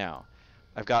side. Now,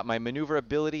 I've got my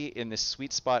maneuverability in this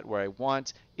sweet spot where I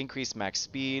want. Increase max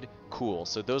speed. Cool.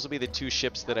 So those will be the two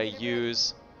ships that I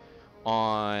use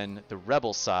on the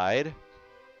Rebel side.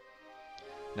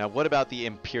 Now, what about the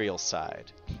Imperial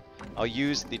side? I'll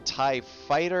use the TIE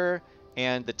Fighter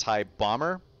and the TIE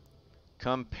Bomber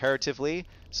comparatively.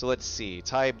 So let's see.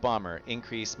 TIE Bomber,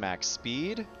 increase max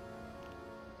speed.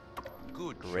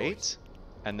 Good Great. choice.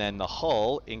 And then the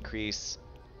hull, increase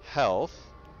health.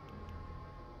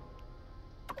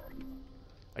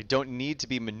 I don't need to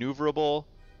be maneuverable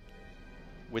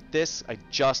with this. I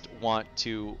just want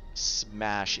to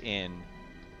smash in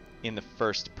the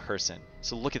first person.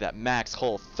 So look at that max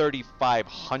hull,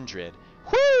 3,500.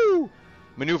 Woo!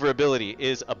 Maneuverability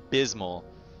is abysmal.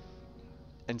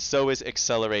 And so is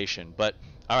acceleration. But,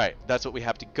 alright, that's what we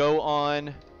have to go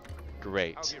on.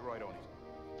 Great. I'll get right on it.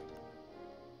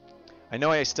 I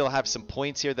know I still have some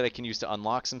points here that I can use to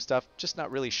unlock some stuff. Just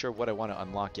not really sure what I want to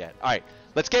unlock yet. Alright,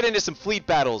 let's get into some fleet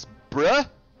battles, bruh!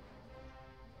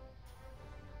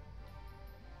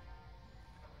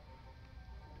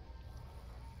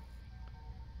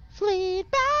 Fleet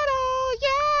battle,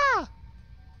 yeah!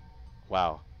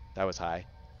 Wow, that was high.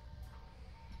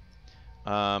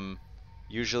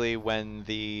 Usually when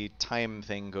the time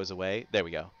thing goes away, there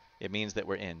we go. It means that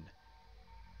we're in.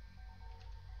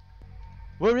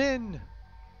 We're in!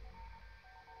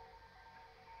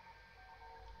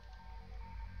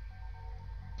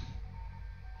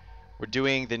 We're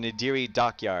doing the Nadiri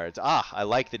dockyards. Ah, I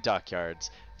like the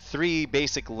dockyards. 3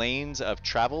 basic lanes of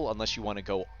travel unless you want to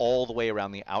go all the way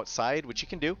around the outside, which you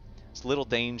can do. It's a little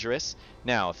dangerous.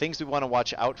 Now, things we want to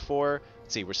watch out for.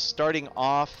 Let's see, we're starting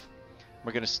off.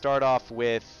 We're going to start off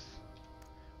with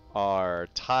our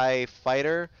TIE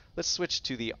Fighter. Let's switch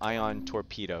to the ion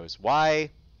torpedoes.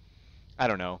 Why? I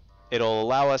don't know. It'll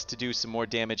allow us to do some more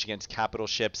damage against capital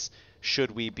ships should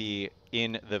we be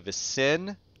in the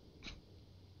vicinity.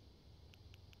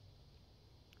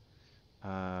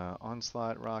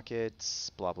 Onslaught rockets,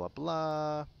 blah, blah,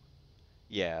 blah.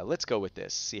 Yeah, let's go with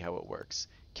this, see how it works.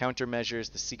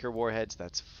 Countermeasures, the Seeker warheads,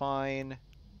 that's fine.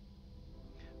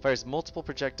 Fires multiple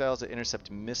projectiles that intercept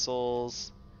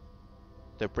missiles.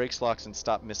 That breaks, locks, and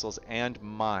stop missiles and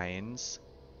mines.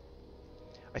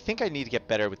 I think I need to get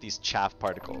better with these chaff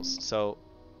particles, so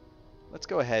let's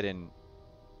go ahead and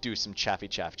do some chaffy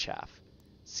chaff chaff.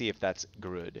 See if that's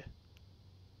good.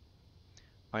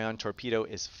 Ion torpedo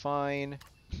is fine.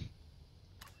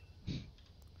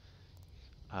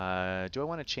 Do I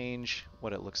want to change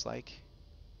what it looks like?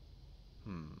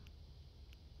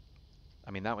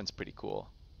 I mean, that one's pretty cool.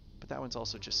 But that one's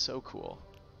also just so cool.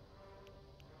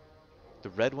 The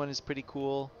red one is pretty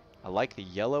cool. I like the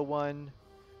yellow one.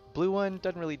 Blue one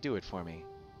doesn't really do it for me.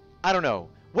 I don't know.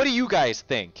 What do you guys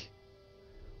think?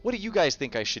 What do you guys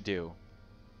think I should do?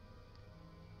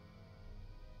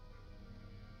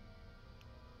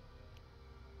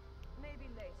 Maybe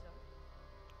later.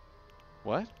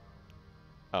 What?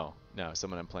 Oh, no,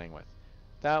 someone I'm playing with.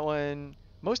 That one...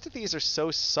 Most of these are so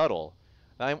subtle.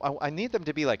 I need them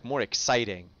to be, like, more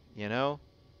exciting, you know?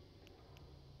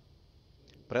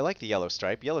 But I like the yellow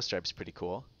stripe. Yellow stripe's pretty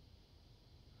cool.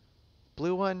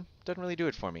 Blue one doesn't really do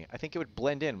it for me. I think it would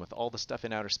blend in with all the stuff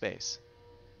in outer space.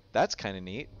 That's kind of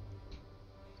neat.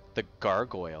 The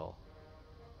gargoyle.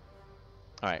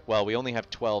 Alright, well, we only have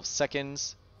 12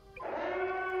 seconds.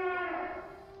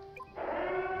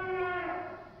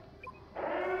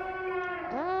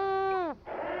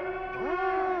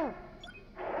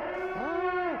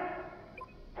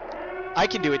 I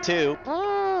can do it too.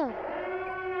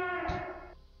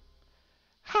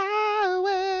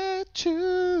 Highway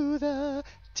to the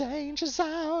danger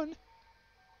zone.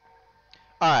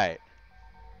 Alright.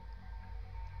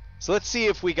 So let's see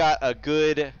if we got a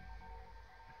good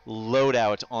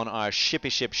loadout on our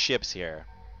ships here.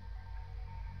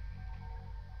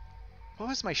 What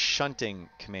was my shunting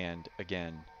command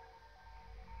again?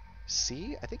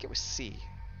 C? I think it was C.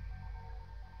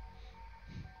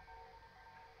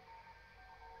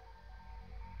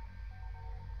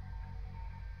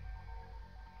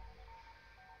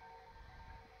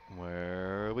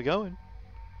 Where are we going?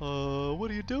 What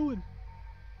are you doing?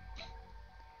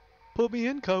 Put me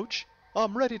in, coach.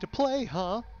 I'm ready to play,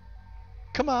 huh?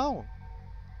 Come on.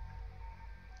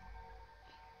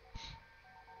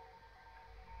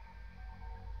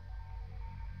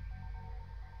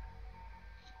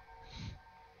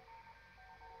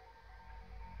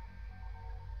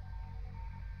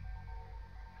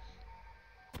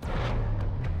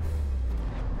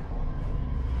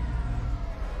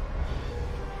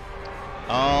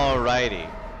 Alrighty.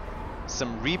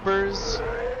 Some Reapers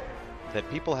that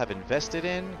people have invested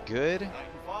in. Good.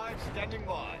 95 standing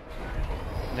by.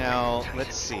 Now,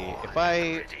 let's see. If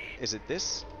I... Is it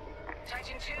this?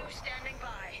 Titan 2 standing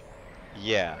by.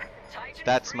 Yeah. Titan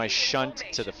That's my 3 shunt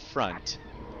in to the front.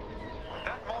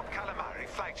 That Mon Calamari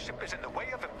flagship is in the way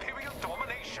of Imperial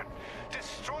domination.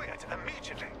 Destroy it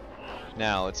immediately.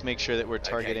 Now, let's make sure that we're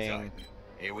targeting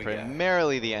Here we go.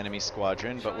 primarily the enemy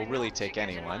squadron, but we'll really take Try not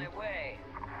to get in anyone. my way.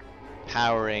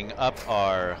 Powering up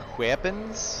our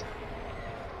weapons.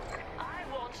 I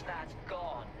want that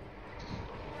gone.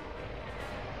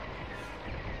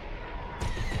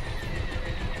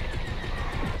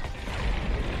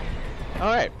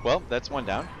 Alright, well, that's one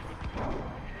down.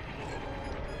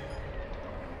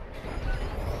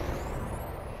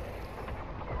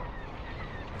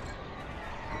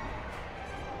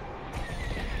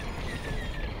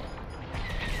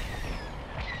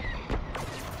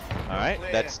 Alright,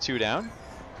 that's two down.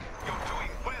 You're doing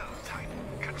well, Titan.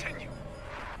 Continue.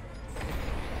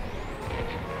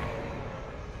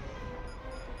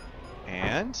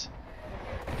 And...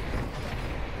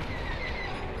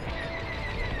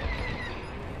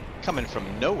 coming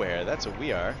from nowhere, that's what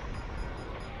we are.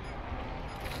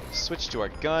 Switch to our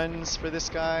guns for this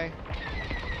guy.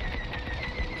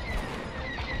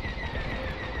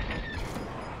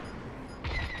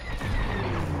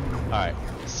 Alright,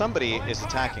 somebody is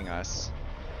attacking us.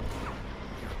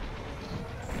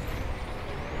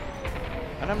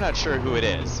 And I'm not sure who it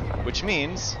is, which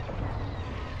means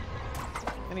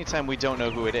anytime we don't know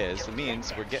who it is, it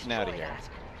means we're getting out of here.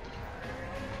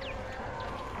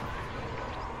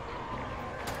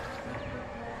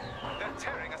 They're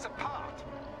tearing us apart.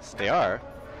 They are?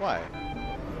 Why?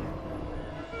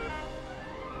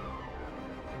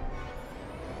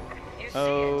 You see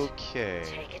Okay. it?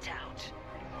 Take it out.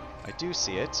 I do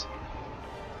see it.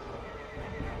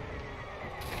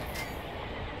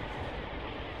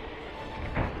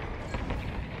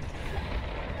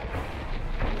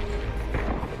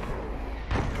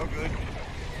 You're good.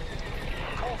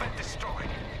 Corvette destroyed.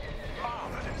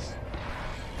 Marvelous.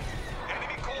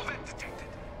 Enemy Corvette detected.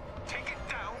 Take it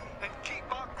down and keep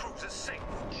our cruisers safe.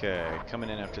 Okay, coming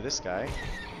in after this guy.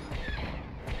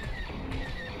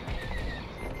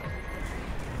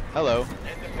 Hello.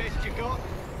 That's the best you got.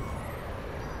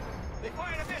 They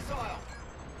fired a missile.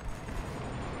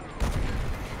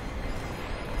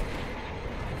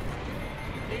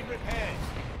 Need repairs.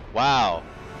 Wow.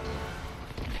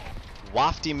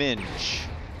 Wafty Minge.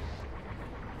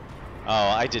 Oh,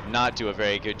 I did not do a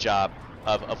very good job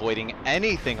of avoiding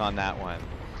anything on that one.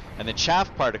 And the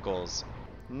chaff particles,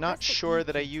 not Press the sure E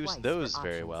that I key used twice those for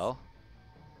very options. well.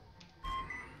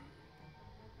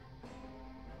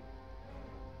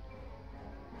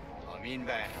 I'm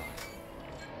inbound.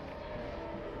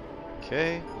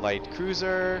 Okay, light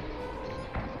cruiser.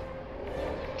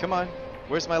 Come on,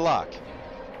 where's my lock?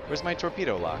 Where's my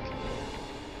torpedo lock?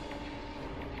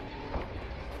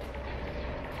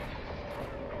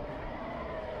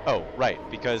 Oh, right,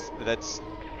 because that's...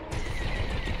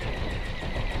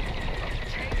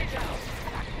 Take it out.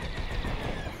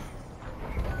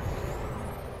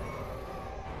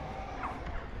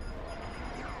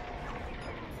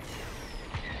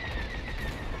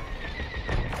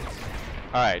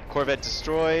 Alright, Corvette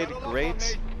destroyed, Got a lock on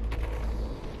great. me.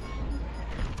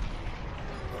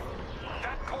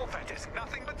 That Corvette is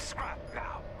nothing but scrap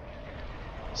now.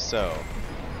 So...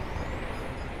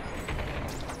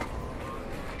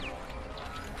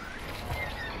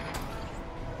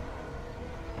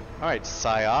 Alright,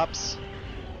 Psyops.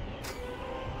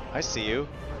 I see you.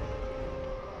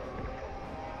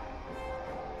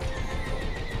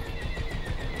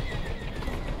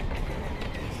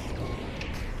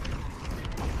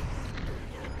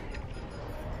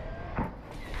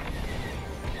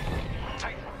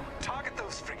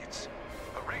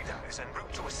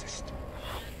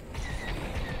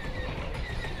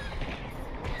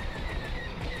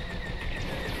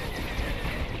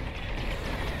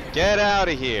 Get out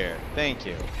of here. Thank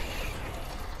you.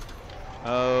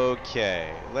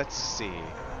 Okay, let's see.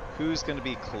 Who's going to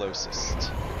be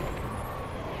closest?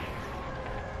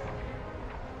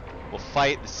 We'll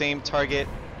fight the same target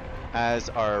as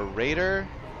our raider.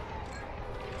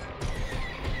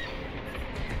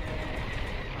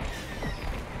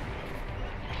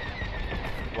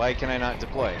 Why can I not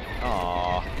deploy?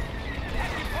 Aww.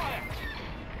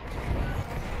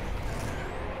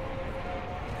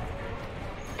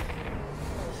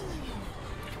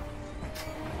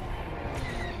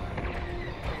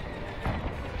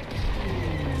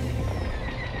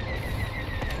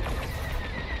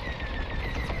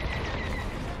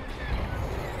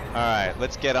 Alright,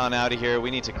 let's get on out of here.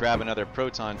 We need to grab another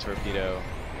proton torpedo.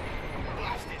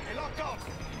 Blast it! They're locked on!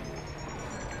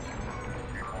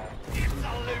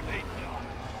 Absolutely not!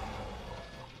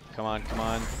 Come on, come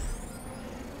on.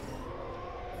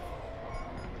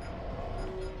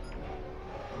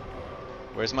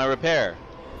 Where's my repair?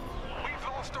 We've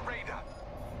lost a raider.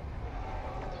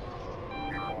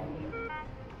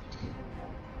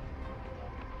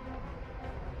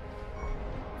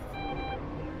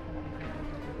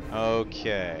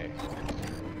 Okay.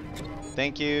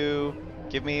 Thank you.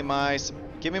 Give me my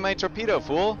torpedo,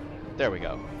 fool. There we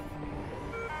go.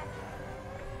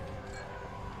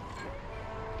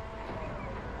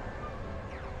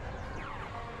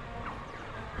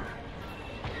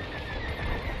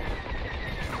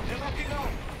 They're locking on!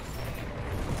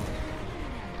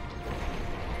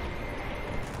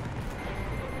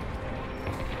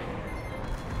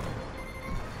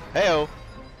 Heyo.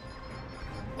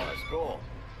 What a score!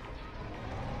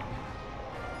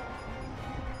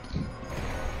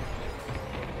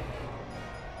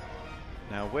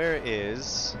 Now where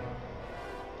is...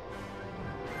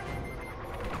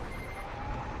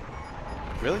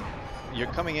 Really? You're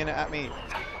coming in at me?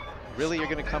 Really? You're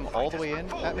gonna come all the way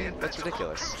in at me? That's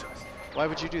ridiculous. Why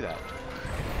would you do that?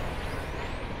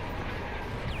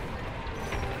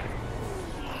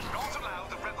 Not allow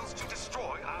the rebels to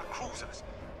destroy our cruisers.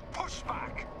 Push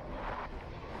back.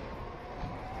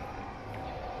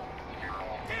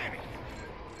 Damn it!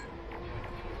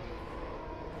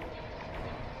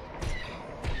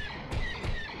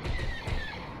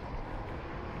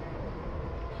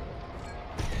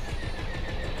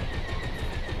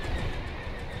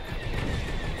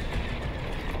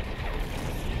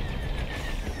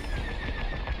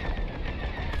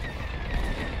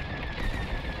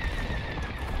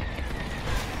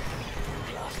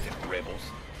 Blasted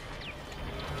rebels.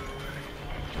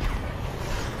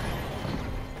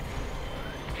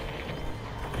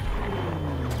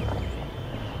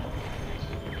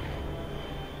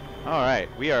 Alright,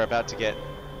 we are about to get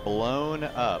blown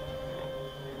up.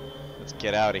 Let's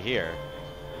get out of here.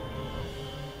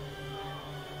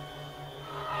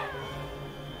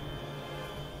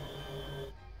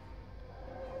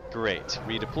 Great.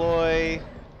 Redeploy.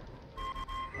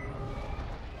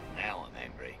 Now I'm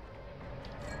angry.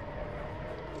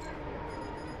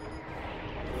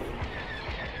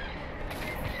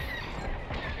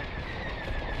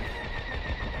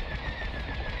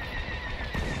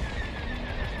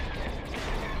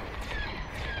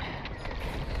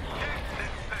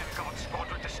 Vanguard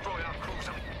squadron destroy our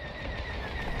cruiser.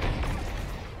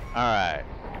 Alright.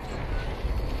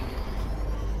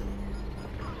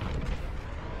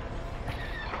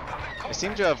 I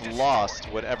seem to have lost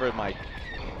whatever my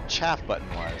chaff button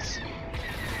was.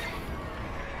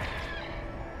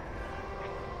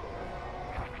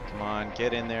 Come on,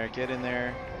 get in there, get in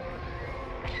there.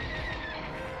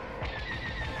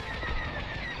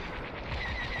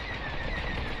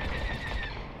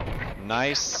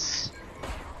 Nice.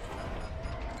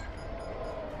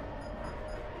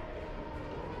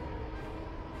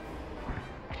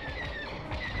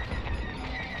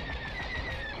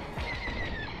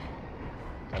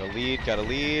 Got a lead, got a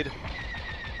lead.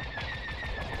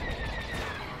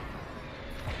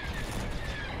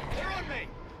 They're on me!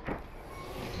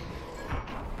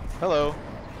 Hello.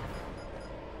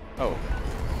 Oh.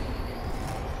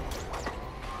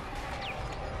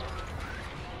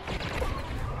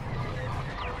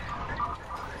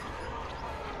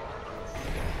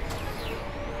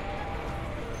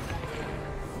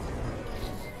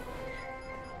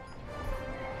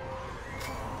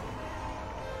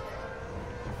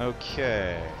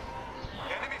 Okay.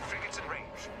 Enemy frigates in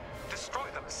range. Destroy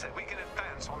them so we can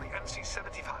advance on the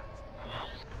MC-75.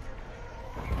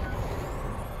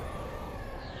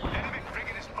 Enemy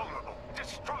frigate is vulnerable.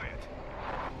 Destroy it.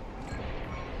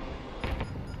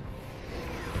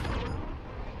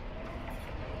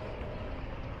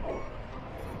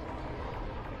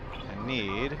 I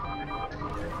need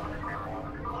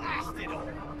Blast it all.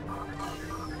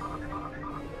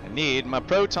 I need my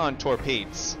proton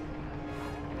torpedoes.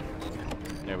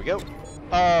 There we go.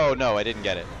 Oh no, I didn't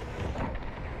get it.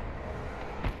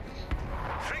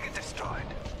 Frigate destroyed.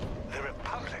 The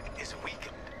Republic is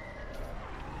weakened.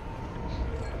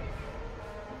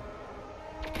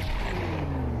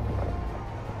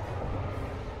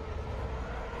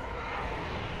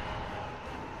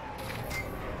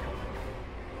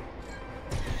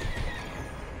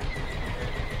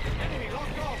 Enemy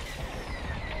locked off.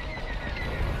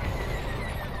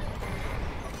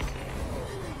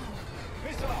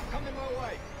 Missile coming my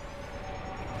way.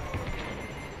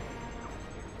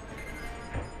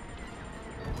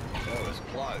 That was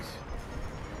close.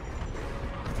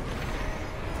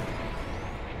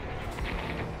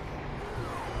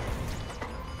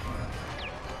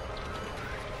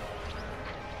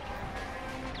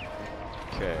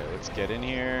 Okay, let's get in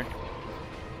here.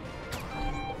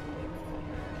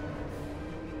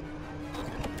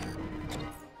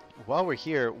 While we're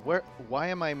here, why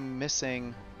am I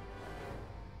missing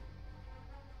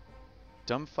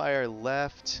dumbfire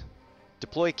left?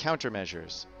 Deploy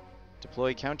countermeasures.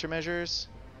 Deploy countermeasures?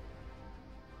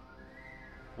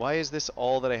 Why is this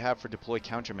all that I have for deploy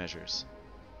countermeasures?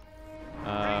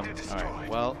 Alright,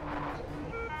 well.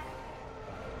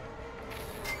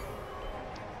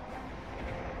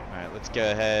 Alright, let's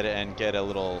go ahead and get a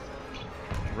little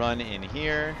run in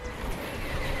here.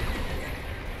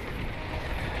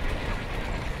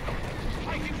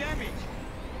 Taking damage.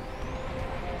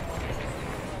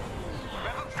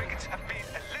 Rebel frigates have been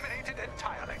eliminated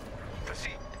entirely.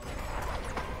 Proceed.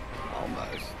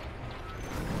 Almost.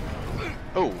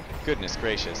 Oh, goodness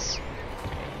gracious.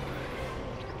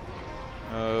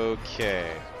 Okay.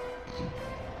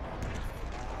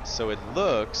 So it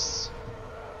looks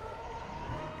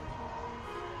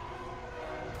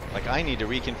like I need to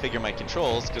reconfigure my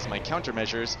controls because my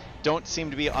countermeasures don't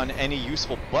seem to be on any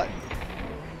useful button.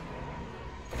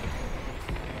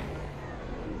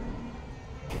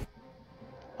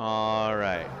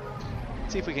 Alright.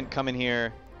 Let's see if we can come in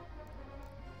here.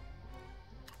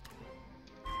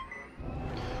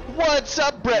 What's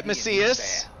up, Brett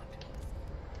Macias?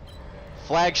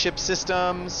 Flagship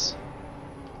systems.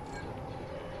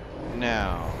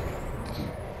 Now.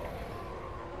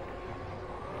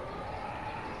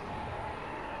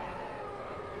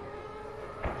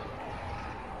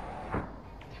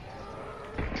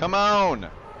 Come on!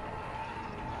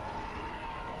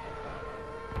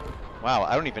 Wow,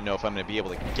 I don't even know if I'm going to be able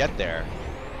to get there.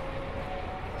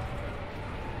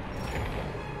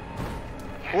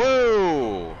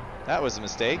 Whoa! That was a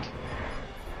mistake.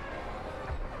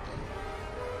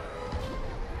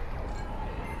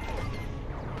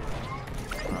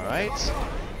 Alright.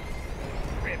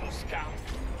 Rebel scout.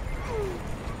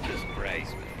 Just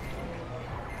brace me.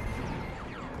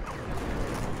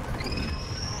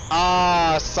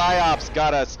 Ah, PsyOps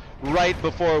got us right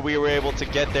before we were able to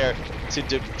get there to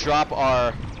drop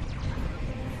our...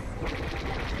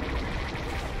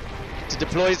 to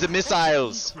deploy the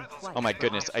missiles. Oh my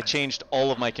goodness, I changed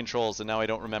all of my controls and now I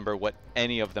don't remember what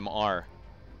any of them are.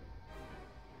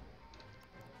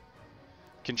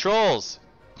 Controls!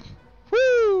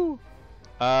 Woo!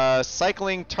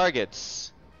 Cycling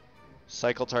targets.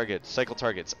 Cycle targets. Cycle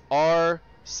targets. R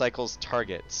cycles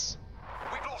targets.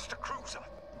 We've lost a cruiser.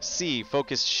 C,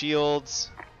 focus shields.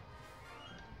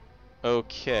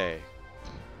 Okay.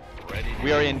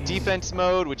 We are in defense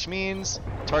mode, which means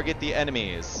target the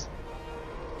enemies.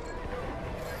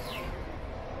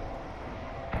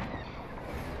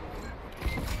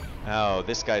 Oh,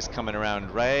 this guy's coming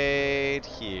around right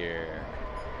here.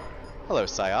 Hello,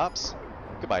 PsyOps.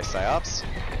 Goodbye, PsyOps.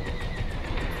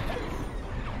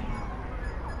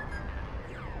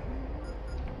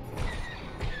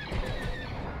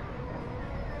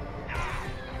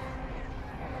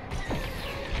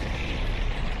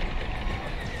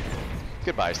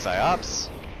 Goodbye, PsyOps.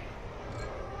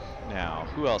 Now,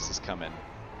 who else is coming?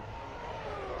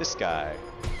 This guy.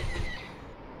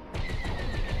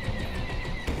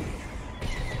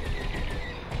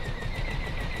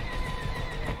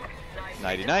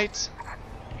 Nighty night.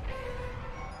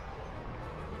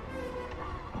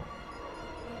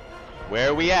 Where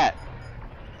are we at?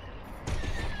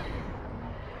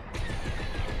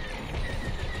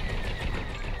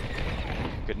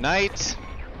 Good night.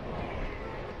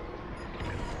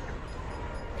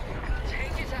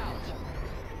 Take it out.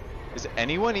 Is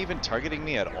anyone even targeting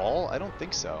me at all? I don't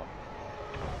think so.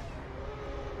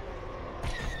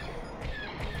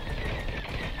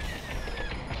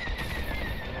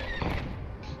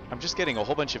 I'm just getting a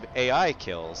whole bunch of AI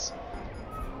kills.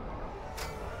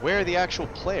 Where are the actual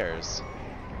players?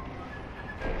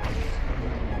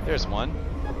 There's one.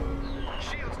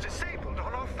 Shields disabled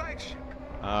on our flagship.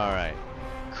 Alright.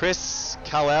 Chris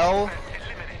Kal-El.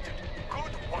 Eliminated.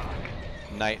 Good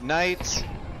work. Night night.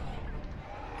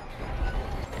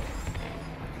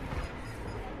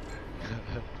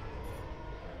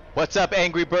 What's up,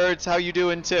 Angry Birds? How you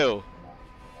doing too?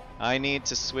 I need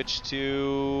to switch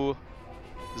to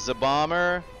the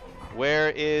bomber. Where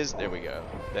is... There we go.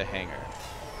 The hangar.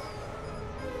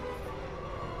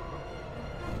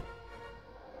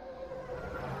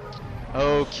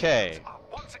 Okay.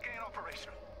 Once again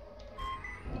operational.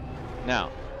 Now,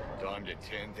 Time to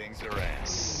turn things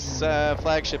around.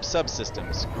 flagship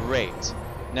subsystems. Great.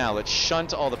 Now, let's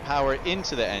shunt all the power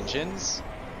into the engines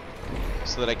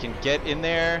so that I can get in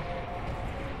there.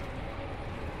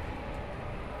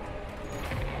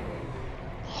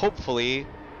 Hopefully,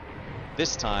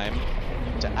 this time,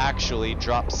 to actually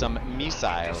drop some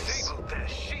missiles. Disabled their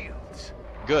shields.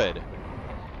 Good.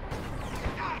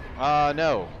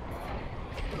 No.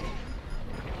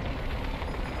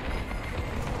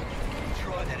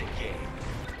 Try that again.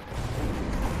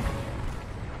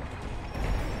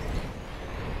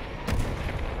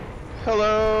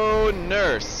 Hello,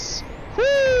 nurse.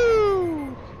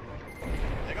 Woo!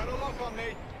 They got a lock on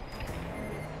me.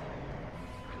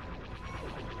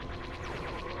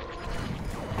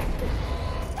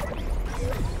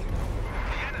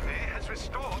 The enemy has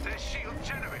restored their shield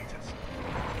generators.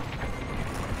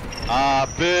 Ah,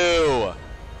 boo.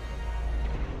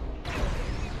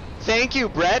 Thank you,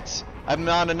 Brett. I'm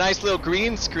on a nice little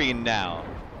green screen now.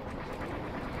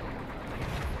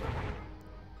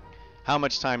 How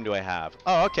much time do I have?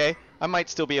 Oh, okay. I might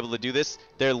still be able to do this.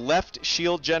 Their left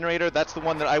shield generator, that's the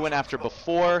one that I went after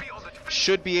before.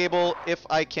 Should be able, if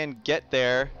I can get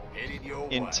there Headed your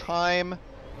in way. time.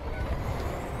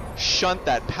 Shunt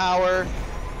that power.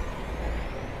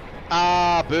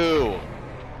 Ah, boo.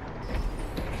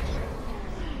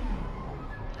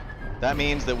 That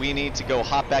means that we need to go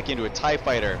hop back into a TIE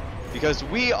fighter because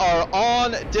we are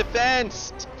on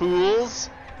defense, fools.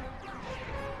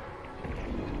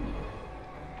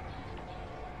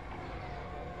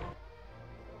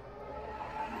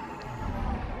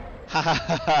 Ha ha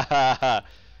ha ha ha.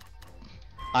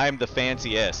 I'm the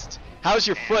fanciest. How's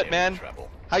your foot, They're man? in trouble.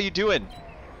 How you doing?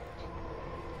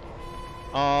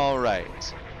 All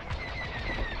right.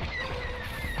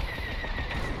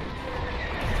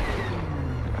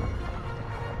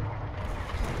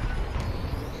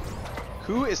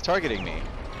 Who is targeting me,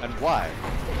 and why?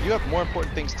 You have more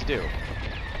important things to do. Rebel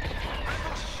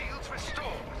shields restored.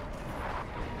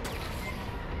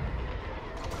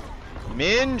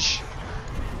 Minge!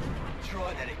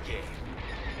 Try that again.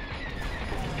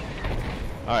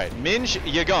 Alright, Minge,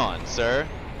 you gone, sir.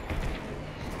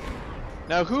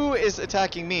 Now who is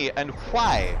attacking me, and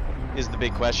why, is the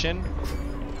big question.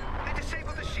 They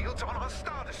disabled the shields on our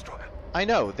Star Destroyer. I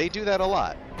know, they do that a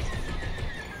lot.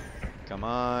 Come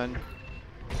on.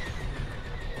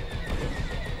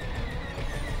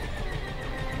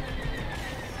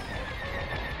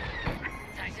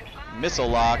 Missile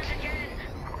lock.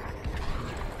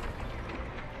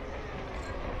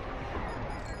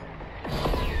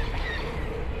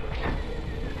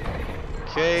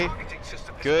 Okay, Targeting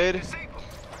system has good. been disabled.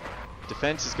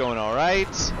 Defense is going all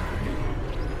right.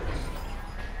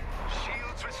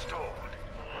 Shields restored.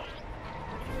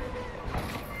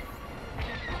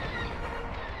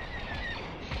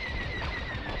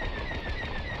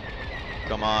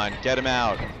 Come on, get him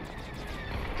out.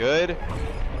 Good.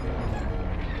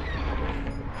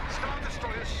 Star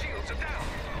Destroyer's shields are down.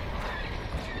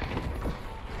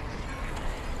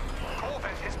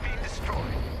 Corvette has been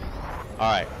destroyed. All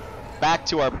right, back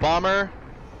to our bomber.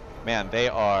 Man, they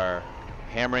are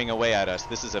hammering away at us.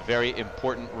 This is a very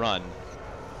important run.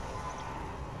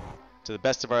 To the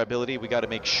best of our ability, we got to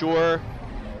make sure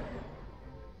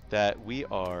that we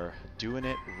are doing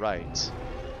it right.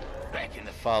 Back in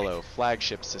the Follow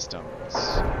flagship systems.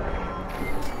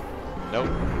 Nope.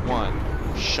 One.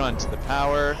 Shunt the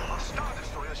power. Our Star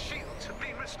Destroyer's shields have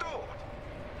been restored.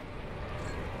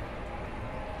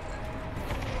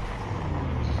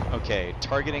 Okay,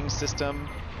 targeting system.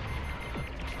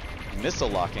 Missile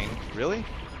locking. Really?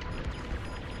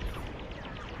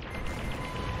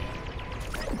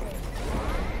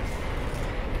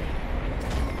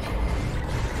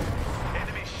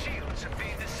 Enemy shields have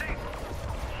been disabled.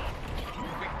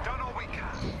 We've done all we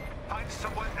can. Find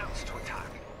somewhere else to attack.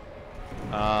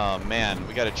 Oh man,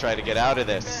 we got to try to get out of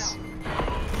this.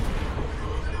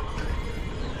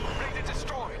 Raider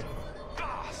destroyed.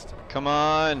 Blast. Come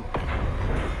on.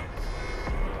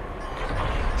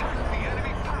 Attack the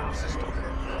enemy power system.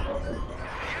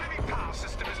 The enemy power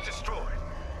system is destroyed.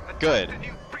 Attack Good. the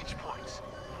new breach points.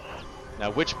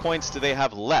 Now, which points do they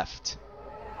have left?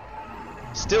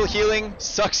 Still healing.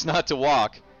 Sucks not to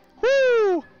walk.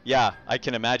 Woo! Yeah, I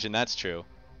can imagine that's true.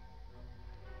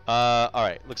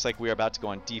 Alright, looks like we're about to go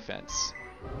on defense.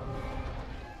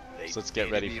 So let's get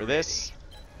ready for this.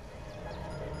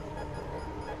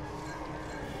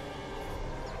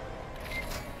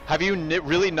 Have you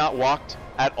really not walked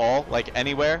at all? Like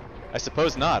anywhere? I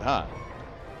suppose not, huh?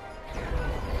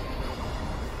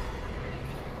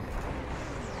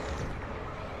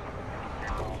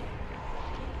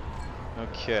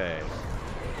 Okay.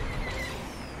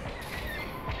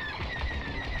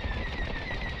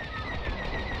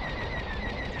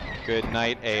 Good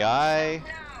night, AI.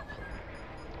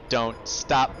 Don't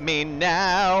stop me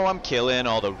now. I'm killing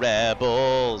all the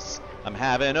rebels. I'm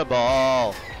having a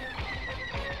ball.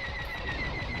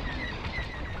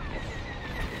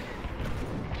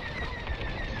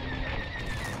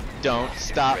 Don't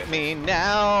stop me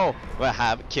now. We're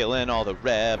killing all the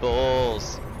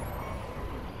rebels.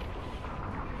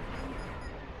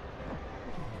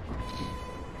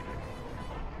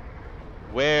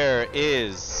 Where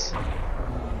is...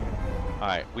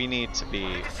 Alright, we need to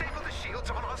be... Disable the shields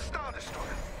of our Star Destroyer.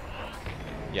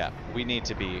 Yeah, we need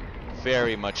to be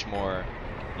very much more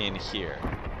in here.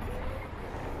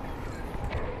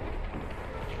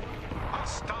 Our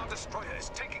Star Destroyer is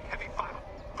taking heavy fire.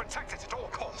 Protect it at all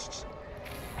costs.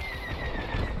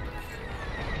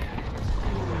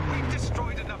 We've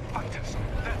destroyed enough fighters.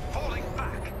 They're falling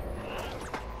back.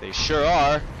 They sure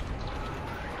are.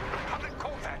 Republic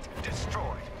Corvette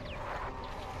destroyed.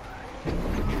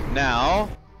 Now,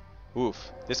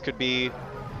 oof, this could be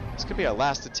our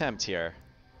last attempt here.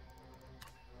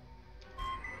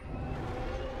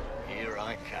 Here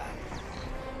I come.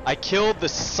 I killed the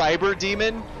cyber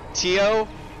demon, Tio.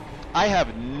 I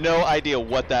have no idea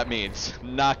what that means.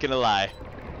 Not gonna lie.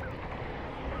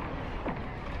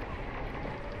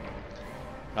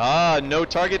 Ah, no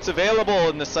targets available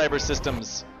in the cyber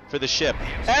systems for the ship.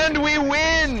 And we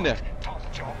win!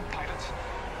 Top job, pilots.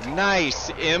 Nice,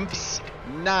 imps.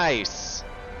 Nice.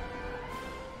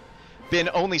 Been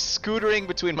only scootering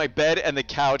between my bed and the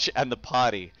couch and the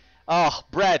potty. Oh,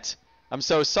 Brett, I'm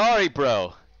so sorry,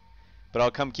 bro. But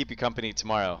I'll come keep you company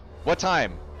tomorrow. What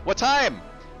time? What time?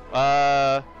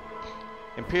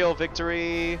 Imperial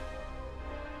victory.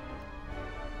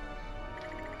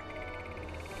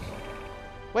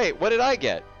 Wait, what did I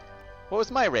get? What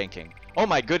was my ranking? Oh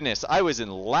my goodness, I was in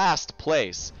last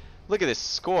place. Look at this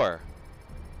score.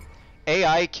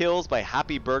 AI kills by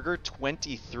Happy Burger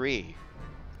 23.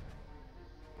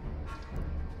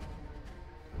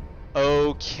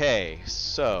 Okay,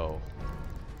 so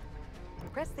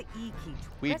Press the E key.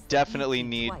 we Press the E definitely key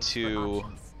need twice for to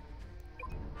options.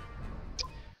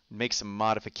 make some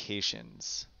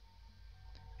modifications.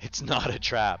 It's not a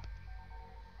trap.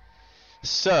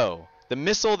 So, the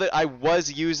missile that I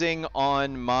was using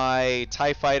on my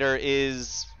TIE fighter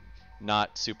is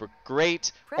not super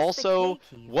great. Press the Also, K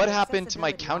key what for happened to my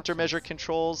accessibility countermeasure options.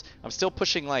 controls? I'm still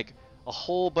pushing like a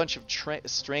whole bunch of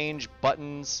strange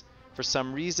buttons for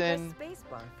some reason. Press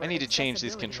spacebar for I need to change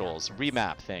these accessibility controls. options.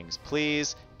 Remap things,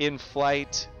 please. In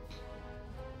flight.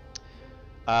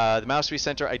 The mouse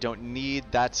recenter, I don't need.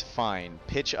 That's fine.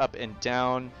 Pitch up and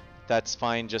down. That's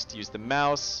fine. Just use the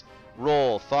mouse.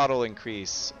 Roll. Throttle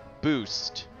increase.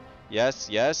 Boost. Yes,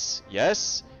 yes,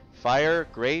 yes. Fire.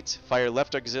 Great. Fire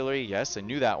left auxiliary. Yes, I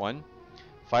knew that one.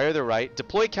 Fire the right.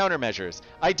 Deploy countermeasures.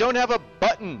 I don't have a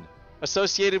button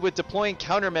associated with deploying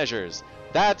countermeasures.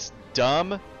 That's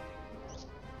dumb.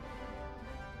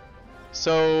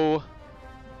 So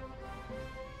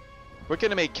we're going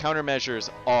to make countermeasures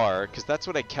R, because that's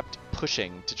what I kept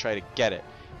pushing to try to get it.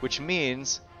 Which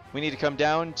means we need to come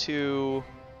down to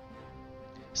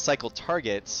cycle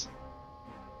targets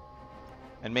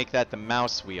and make that the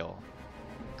mouse wheel.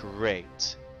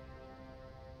 Great.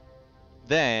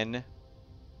 Then,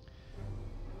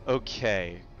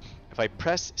 okay, if I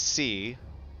press C,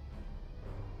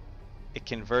 it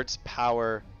converts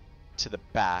power to the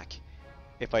back.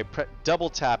 If I double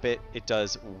tap it, it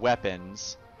does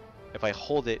weapons. If I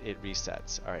hold it, it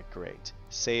resets. All right, great.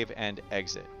 Save and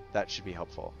exit. That should be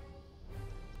helpful.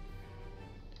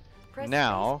 Press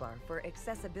Now, spacebar for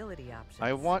accessibility options.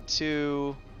 I want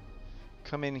to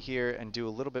come in here and do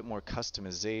a little bit more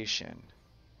customization.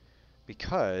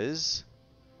 Because,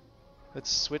 let's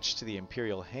switch to the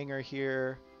Imperial hangar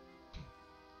here.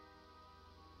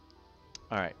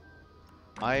 All right.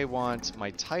 I want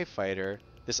my TIE fighter.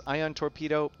 This ion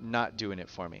torpedo, not doing it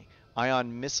for me.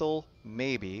 Ion missile,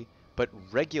 maybe, but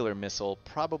regular missile,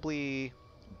 probably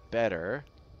better.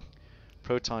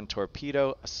 Proton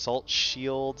torpedo, assault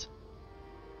shield,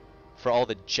 for all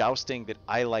the jousting that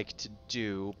I like to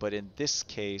do, but in this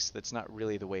case, that's not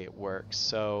really the way it works.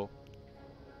 So,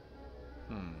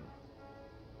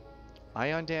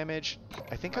 ion damage.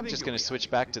 I think I'm just going to switch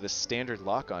back to the standard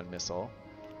lock-on missile.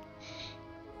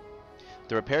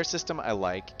 The repair system I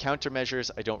like.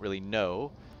 Countermeasures I don't really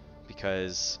know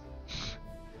because,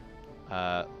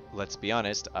 let's be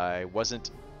honest, I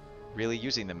wasn't really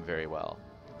using them very well.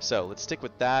 So let's stick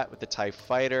with that, with the TIE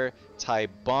Fighter. TIE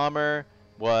Bomber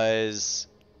was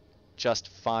just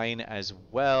fine as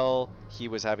well. He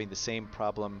was having the same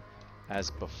problem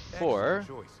as before.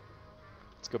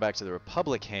 Let's go back to the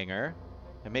Republic hangar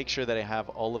and make sure that I have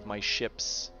all of my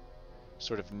ships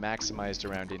sort of maximized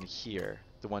around in here.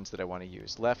 The ones that I want to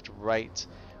use. Left, right,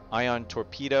 ion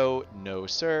torpedo, no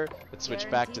sir. Let's switch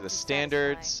back to the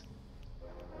standards.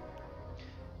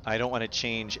 I don't want to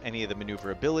change any of the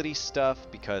maneuverability stuff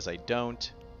because I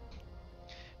don't.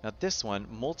 Now this one,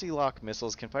 multi-lock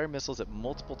missiles can fire missiles at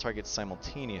multiple targets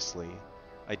simultaneously.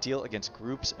 Ideal against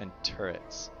groups and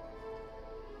turrets.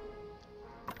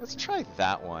 Let's try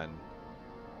that one.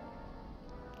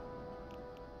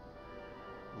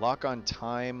 Lock on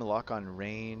time, lock on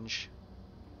range.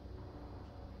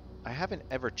 I haven't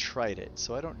ever tried it,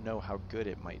 so I don't know how good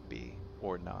it might be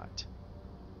or not.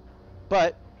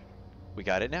 But we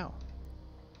got it now.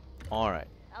 All right.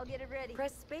 I'll get it ready.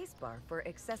 Press spacebar for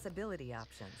accessibility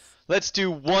options. Let's do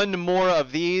one more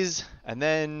of these, and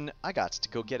then I got to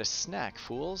go get a snack,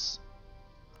 fools.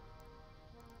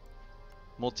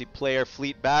 Multiplayer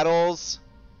fleet battles.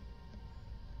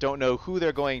 Don't know who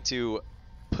they're going to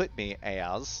put me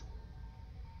as.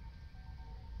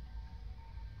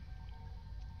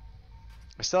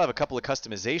 I still have a couple of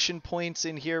customization points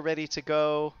in here ready to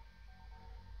go.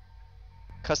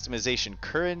 Customization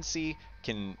currency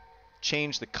can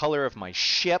change the color of my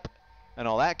ship and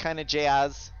all that kind of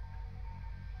jazz.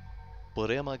 But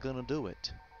am I gonna do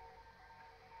it?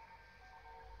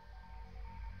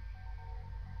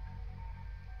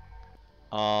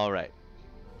 All right.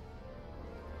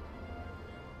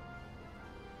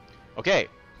 Okay.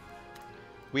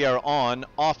 We are on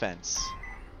offense.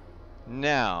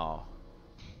 Now.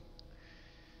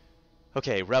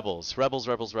 Okay, rebels, rebels,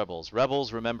 rebels, rebels.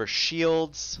 Rebels remember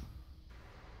shields.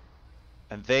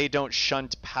 And they don't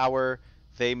shunt power.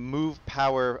 They move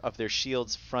power of their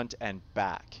shields front and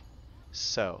back.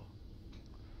 So,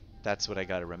 that's what I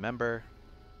gotta remember.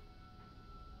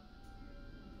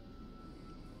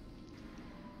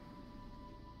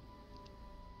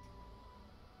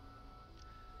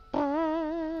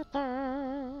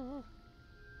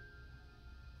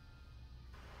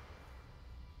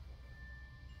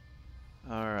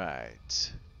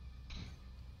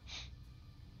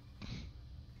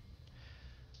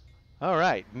 All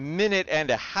right, minute and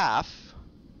a half.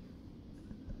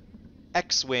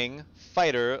 X-Wing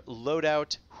Fighter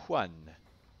Loadout 1.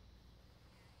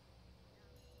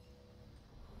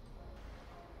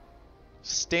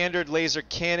 Standard laser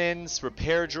cannons,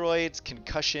 repair droids,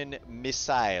 concussion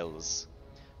missiles.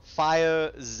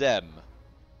 Fire them.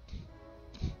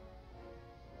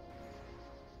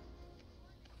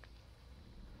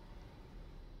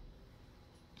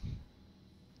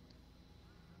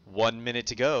 One minute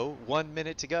to go. 1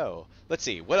 minute to go. Let's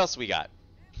see. What else we got?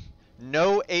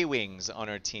 No A-Wings on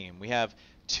our team. We have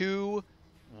 2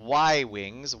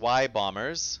 Y-Wings,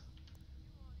 Y-Bombers.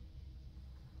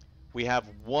 We have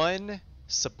 1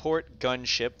 support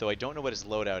gunship, though I don't know what his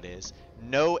loadout is.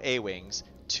 No A-Wings.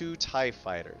 2 TIE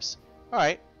Fighters.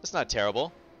 Alright. That's not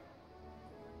terrible.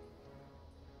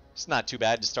 It's not too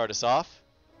bad to start us off.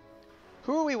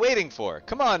 Who are we waiting for?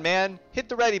 Come on, man. Hit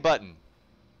the ready button.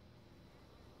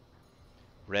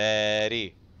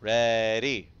 Ready,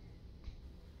 ready.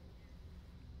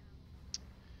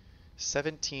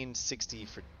 1760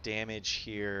 for damage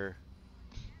here.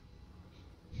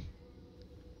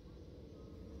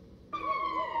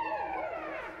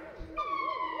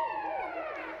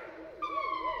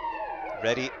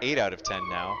 Ready, 8 out of 10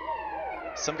 now.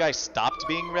 Some guy stopped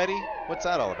being ready? What's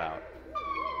that all about?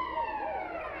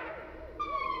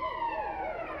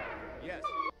 Yes.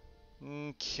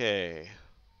 Okay.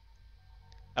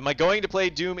 Am I going to play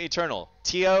Doom Eternal?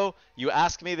 Tio, you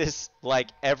ask me this like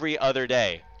every other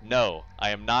day. No,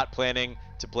 I am not planning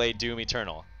to play Doom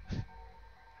Eternal.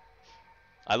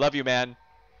 I love you, man.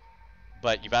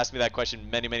 But you've asked me that question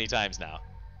many, many times now.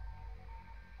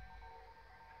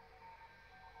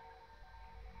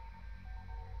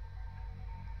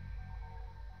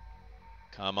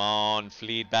 Come on,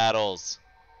 fleet battles.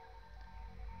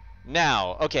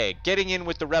 Now, okay, getting in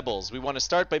with the rebels. We want to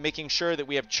start by making sure that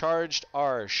we have charged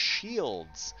our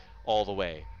shields all the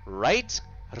way. Right?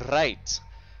 Right.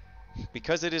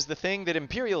 Because it is the thing that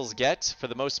Imperials get, for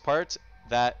the most part,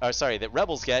 that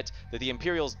Rebels get, that the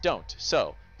Imperials don't.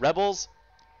 So, Rebels,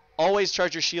 always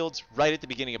charge your shields right at the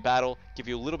beginning of battle, give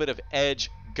you a little bit of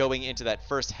edge going into that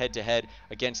first head-to-head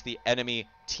against the enemy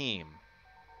team.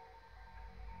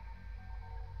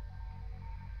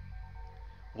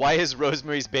 Why is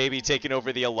Rosemary's Baby taking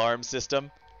over the alarm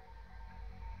system?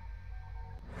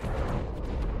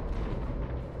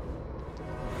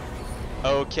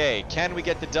 Okay, can we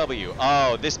get the W?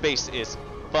 Oh, this base is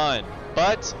fun,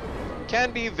 but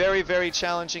can be very, very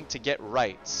challenging to get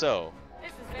right. So,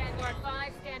 This is Vanguard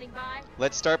 5 standing by.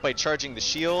 let's start by charging the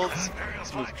shields.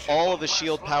 Let's move all of the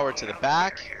shield power to the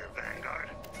back. Here,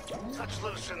 Vanguard. Let's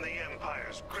loosen the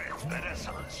Empire's grip that is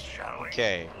on us, shall we?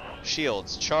 Okay,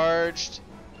 shields charged.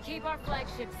 Keep our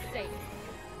flagships safe.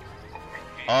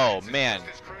 Oh man,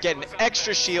 get an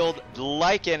extra shield,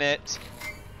 liking it.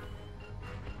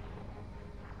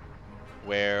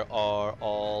 Where are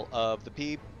all of the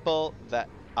people that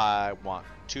I want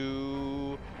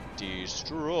to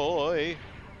destroy?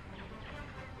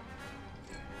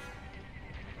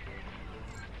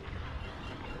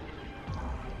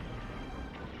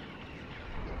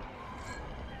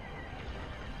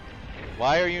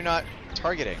 Why are you not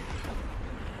targeting?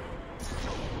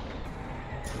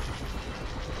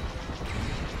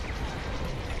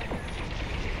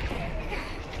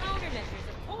 Countermeasures,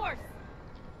 of course.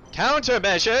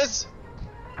 Countermeasures?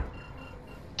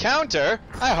 Counter?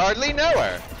 I hardly know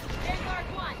her. Vanguard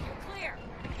 1, you're clear.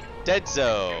 Dead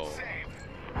zone.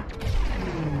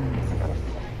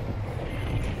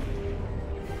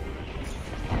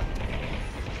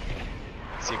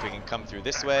 See if we can come through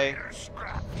this way.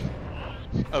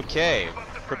 Okay,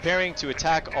 preparing to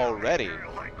attack already.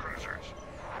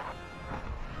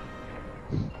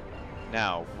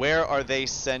 Now, where are they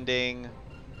sending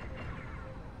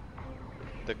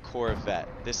the Corvette?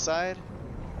 This side?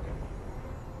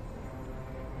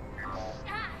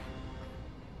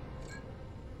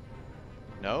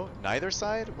 No? Neither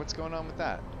side? What's going on with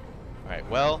that? Alright,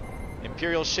 well,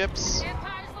 Imperial ships.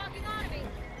 Empire's locking on to me.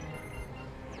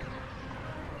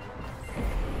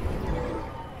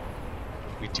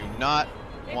 We do not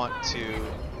want to...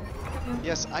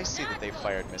 Yes, I see that they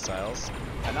fired missiles,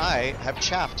 and I have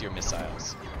chaffed your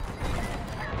missiles.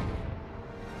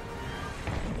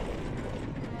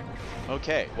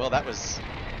 Okay, well that was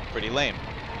pretty lame.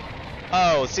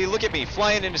 Oh, see, look at me,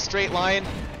 flying in a straight line.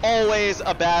 Always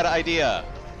a bad idea.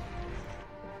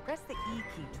 Press the E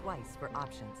key twice for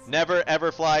options. Never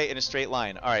ever fly in a straight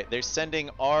line. Alright, they're sending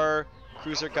our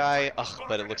cruiser guy. Ugh,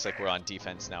 but it looks like we're on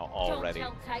defense now already.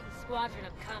 Don't tell Titan Squadron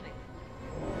I'm coming.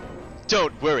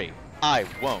 Don't worry, I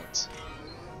won't.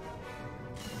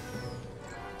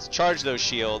 Let's charge those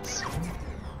shields.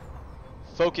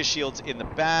 Focus shields in the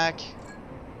back.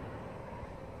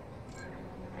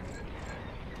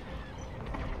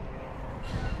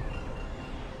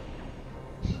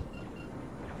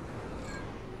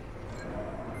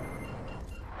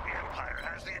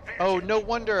 Oh, no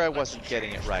wonder I wasn't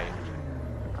getting it right.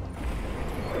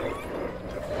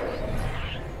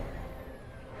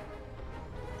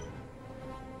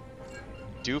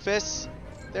 Doofus?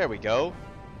 There we go.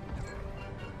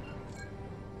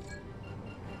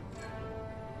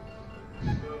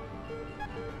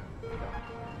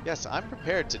 Yes, I'm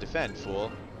prepared to defend,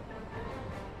 fool.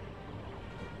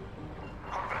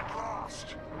 Corvette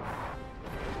lost.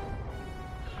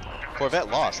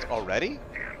 Corvette lost already?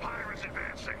 The Empire is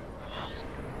advancing.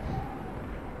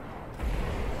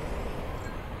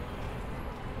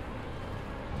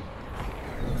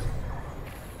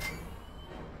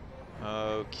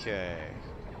 Okay.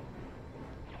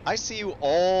 I see you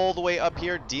all the way up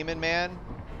here, Demon Man.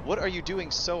 What are you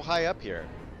doing so high up here?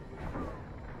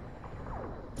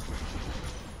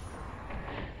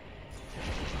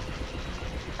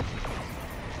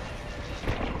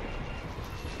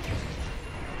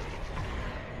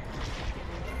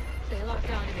 They locked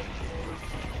on to me.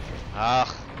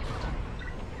 Ah.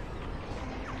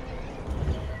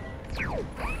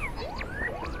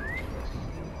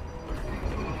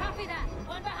 Copy that.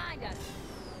 One behind us.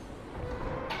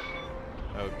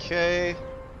 Okay.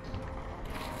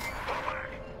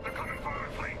 They're coming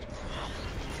forward, fleet.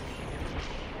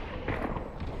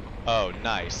 Oh,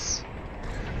 nice.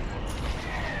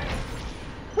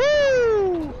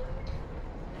 Woo!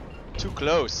 Too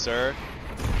close, sir.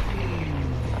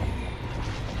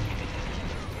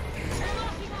 They're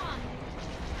locking on.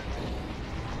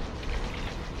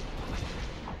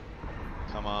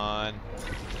 Come on.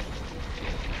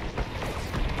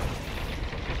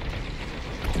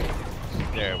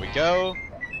 There we go.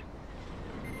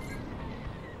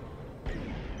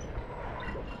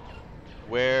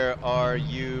 Where are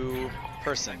you,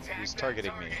 person who's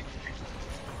targeting me?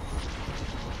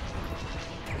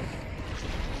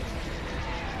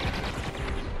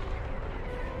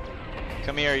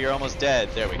 Come here, you're almost dead.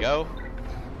 There we go.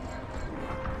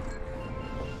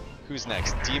 Who's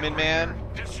next? Demon Man?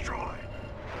 Destroy.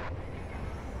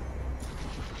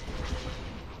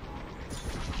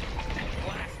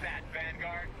 Blast that,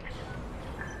 Vanguard.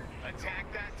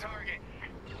 Attack that target.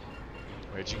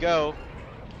 Where'd you go?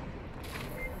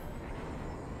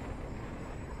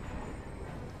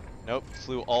 Nope,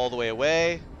 flew all the way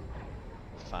away.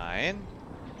 Fine.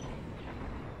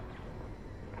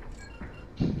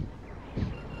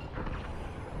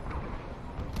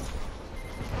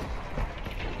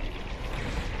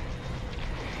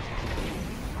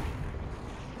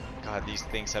 God, these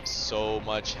things have so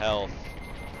much health.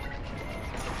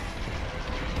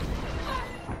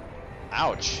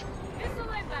 Ouch. Missile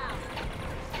inbound.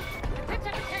 I picked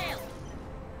up a tail.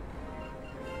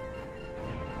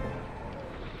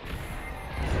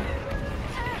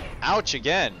 Ouch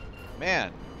again.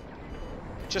 Man.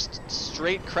 Just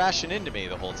straight crashing into me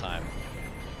the whole time.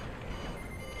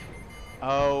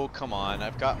 Oh, come on.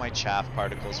 I've got my chaff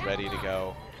particles ready to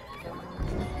go.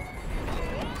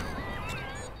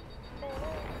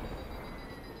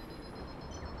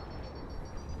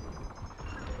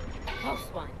 Close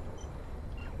one.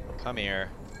 Come here.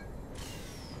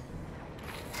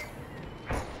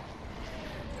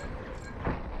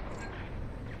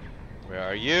 Where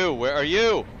are you? Where are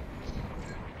you?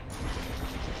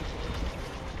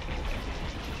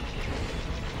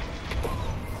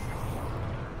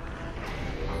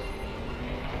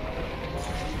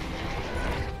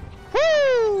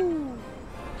 Woo!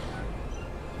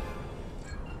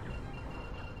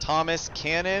 Thomas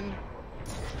Cannon.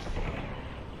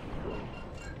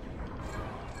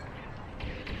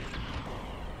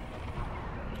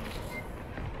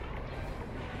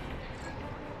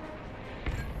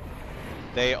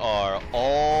 They are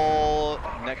all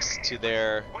next to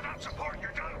their... Without support,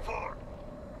 you're done for.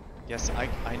 Yes,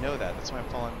 I know that. That's why I'm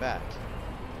falling back.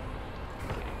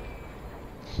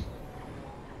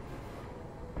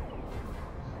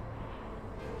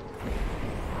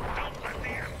 Don't let the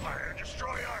Empire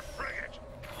destroy our frigate.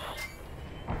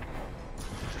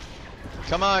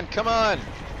 Come on, come on!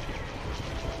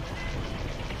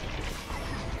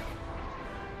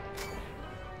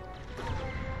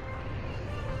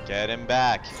 Get him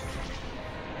back.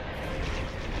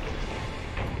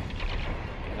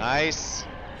 Nice.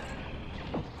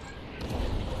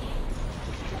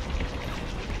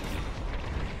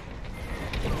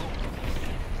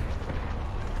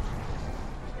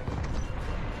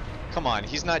 Come on,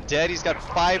 he's not dead. He's got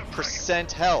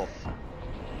 5% health.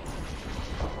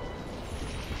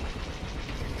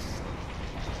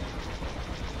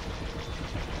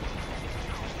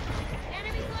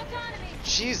 Enemies locked onto me.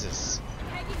 Jesus.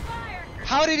 Taking fire.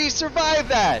 How did he survive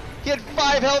that? He had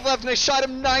 5 health left and I shot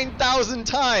him 9,000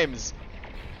 times.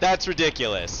 That's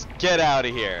ridiculous. Get out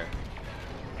of here.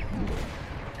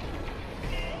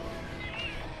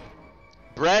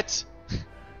 Brett?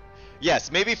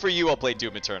 Yes, maybe for you I'll play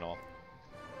Doom Eternal.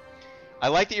 I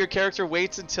like that your character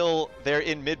waits until they're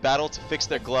in mid-battle to fix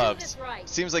their gloves. right.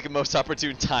 Seems like a most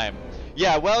opportune time.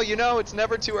 Yeah, well, you know, it's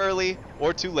never too early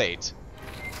or too late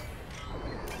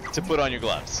to put on your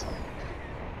gloves.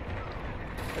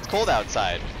 It's cold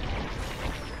outside.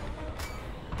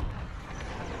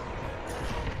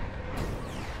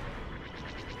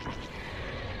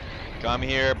 Come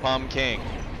here, Pum King.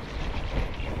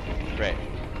 Great.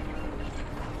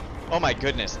 Oh my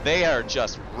goodness, they are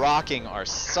just rocking our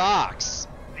socks.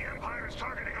 The Empire is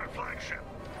targeting our flagship.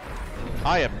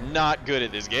 I am not good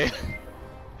at this game.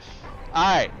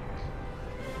 Alright.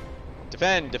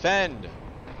 Defend, defend.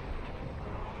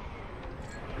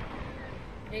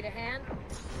 Need a hand?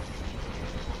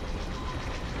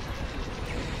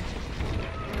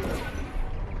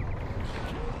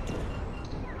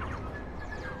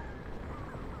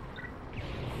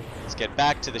 Let's get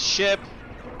back to the ship.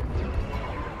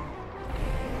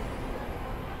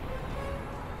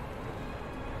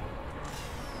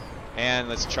 And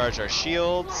let's charge our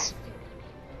shields.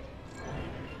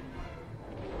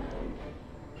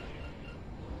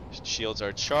 Shields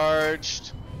are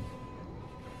charged.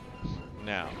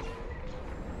 Now.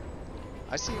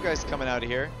 I see you guys coming out of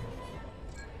here.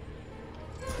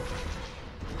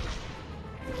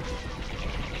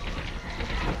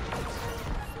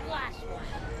 Splash one.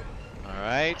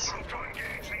 Alright. Move to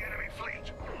engage the enemy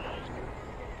fleet.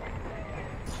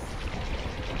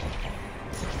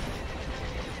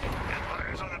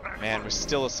 Empire's on the back Man, foot. we're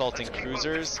still assaulting Let's keep up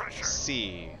cruisers. this pressure.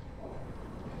 C.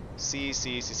 C,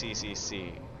 C, C, C, C,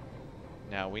 C.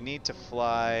 Now we need to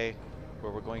fly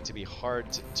where we're going to be hard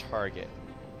to target,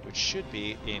 which should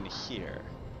be in here.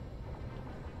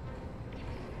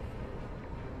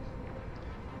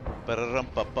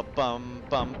 Ba-da-dum-ba-ba-bum,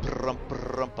 bum,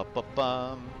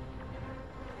 brum-brum-ba-ba-bum.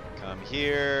 Come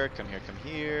here, come here, come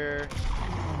here.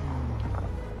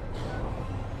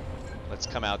 Let's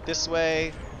come out this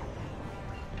way.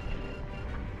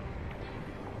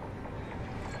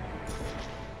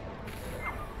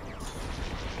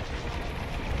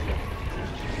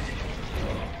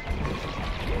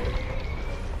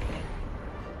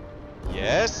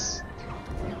 Yes.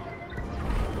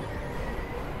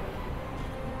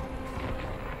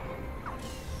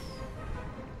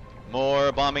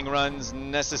 More bombing runs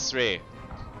necessary.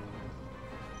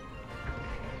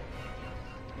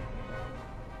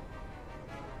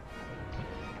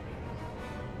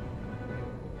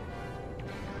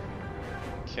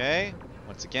 Okay,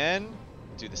 once again,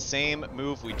 do the same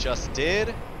move we just did.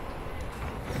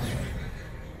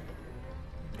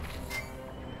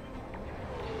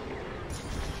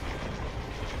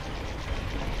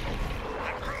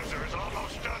 That cruiser is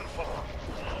almost done for.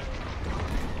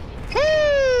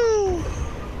 Woo!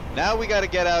 Now we gotta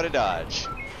get out of Dodge.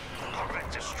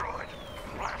 Corvette destroyed.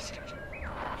 Blasted.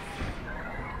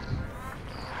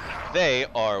 They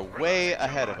are way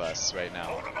ahead of us right now.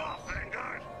 Hold them off,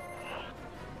 Vanguard.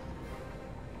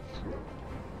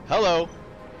 Hello.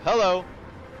 Hello.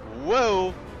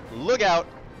 Whoa. Look out.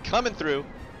 Coming through.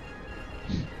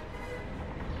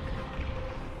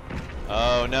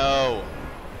 Oh no.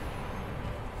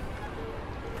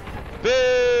 Boo!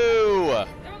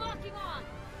 They're locking on.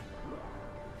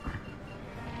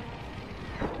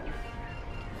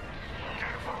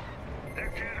 Careful. Their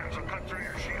cannons will cut through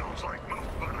your shields like milk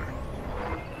butter.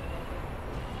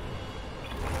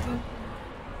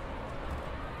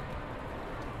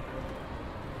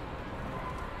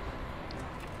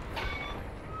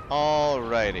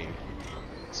 Alrighty.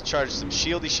 Let's charge some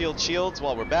shields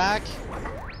while we're back.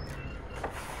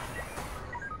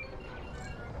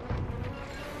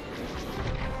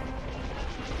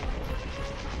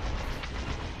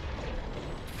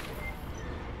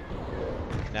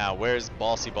 Now, where's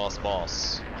Bossy Boss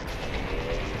Boss?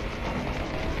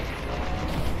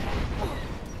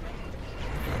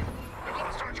 We've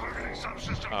lost our targeting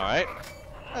subsystem. Alright.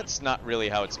 That's not really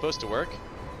how it's supposed to work.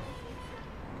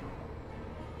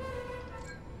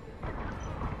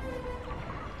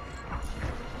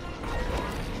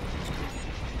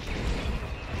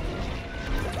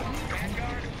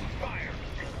 Vanguard, fire.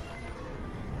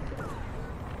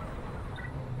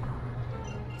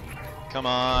 Come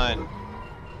on.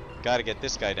 Gotta get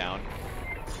this guy down.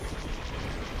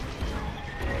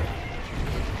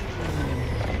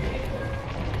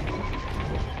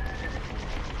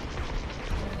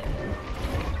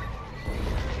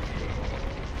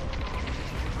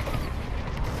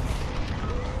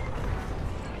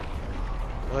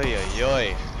 Oy, oy,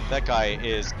 oy. That guy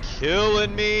is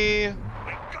killing me. We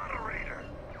got a raider.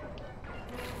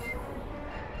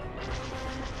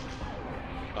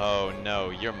 Oh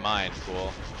no, you're mine,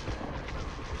 fool.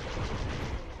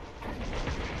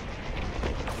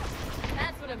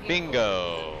 That's what I'm here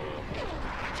Bingo.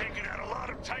 Taking out a lot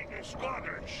of Titan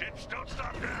squadron ships. Don't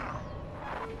stop now.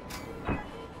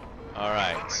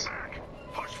 Alright. Falling back.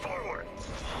 Push forward.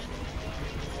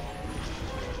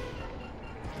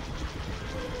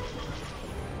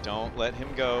 Don't let him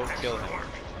go. Kill Excellent him. work.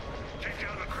 Take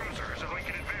down the cruisers and we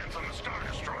can advance on the Star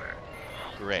Destroyer.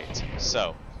 Great.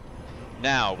 So,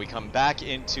 now we come back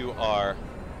into our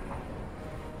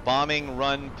bombing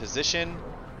run position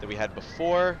that we had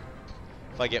before.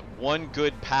 If I get one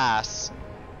good pass,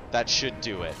 that should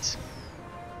do it.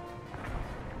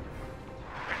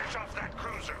 Finish off that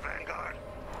cruiser, Vanguard.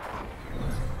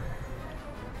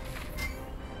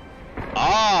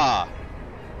 Ah!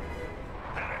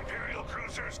 That Imperial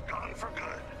cruiser's gone for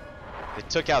good. They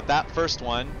took out that first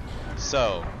one.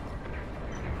 So,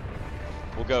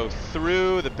 we'll go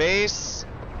through the base.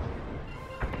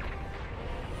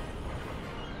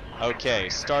 Okay,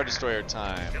 Star Destroyer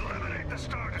time. Eliminate the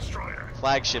Star Destroyer.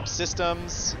 Flagship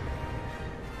systems.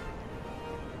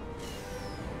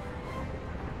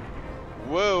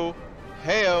 Whoa.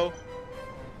 Heyo.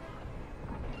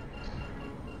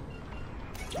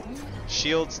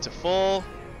 Shields to full.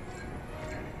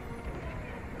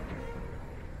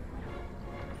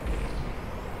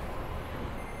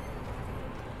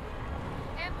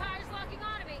 Empire's locking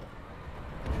on to me.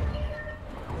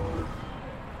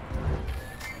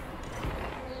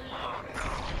 Oh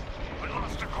no. We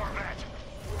lost a Corvette.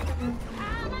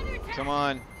 I'm under attack. Come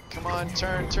on. Come on.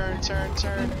 Turn, turn, turn,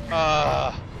 turn.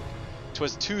 Ah.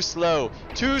 'Twas too slow.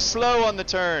 Too slow on the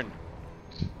turn.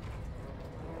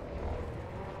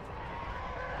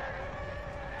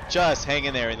 Just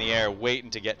hanging there in the air,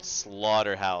 waiting to get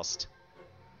slaughterhoused.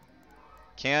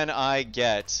 Can I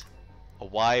get a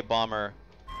Y bomber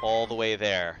all the way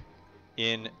there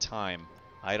in time?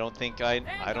 I don't think I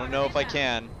don't know if I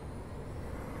can.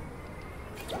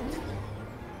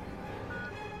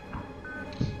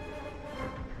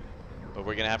 But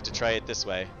we're gonna have to try it this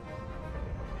way.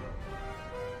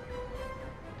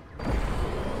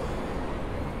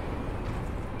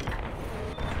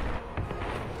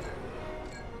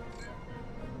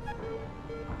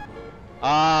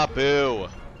 Ah, boo.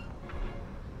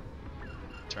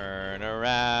 Turn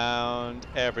around.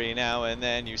 Every now and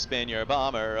then you spin your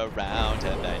bomber around,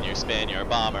 and then you spin your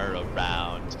bomber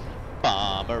around.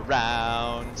 Bomb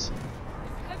around.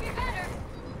 Could be better.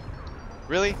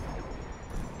 Really?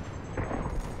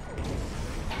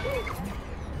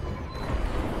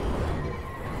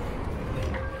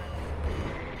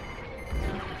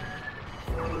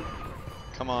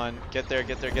 Come on, get there,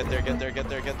 get there, get there, get there, get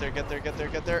there, get there, get there, get there,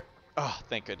 get there. Oh,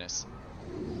 thank goodness.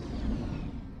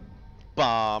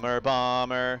 Bomber,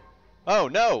 bomber. Oh,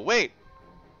 no, wait.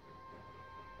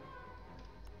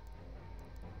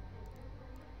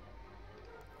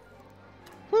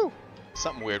 Whew.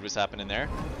 Something weird was happening there.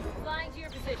 Flying to your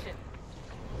position.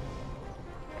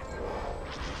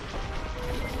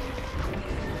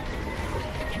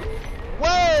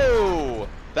 Whoa!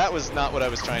 That was not what I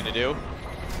was trying to do.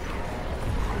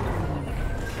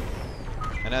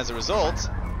 And as a result,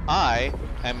 I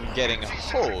am getting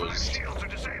hosed. Shields are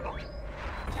disabled.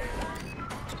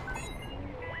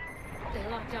 They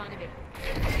locked onto me.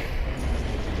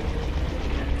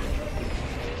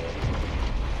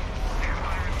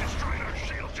 Empire has destroyed our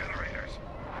shield generators.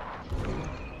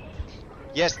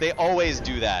 Yes, they always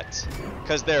do that.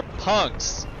 Because they're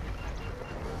punks.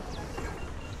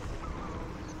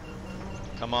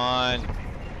 Come on. We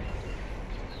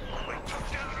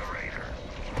took down a raider.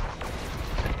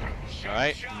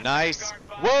 Alright, nice.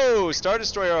 Whoa, Star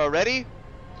Destroyer already?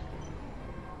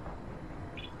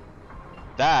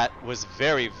 That was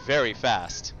very, very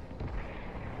fast.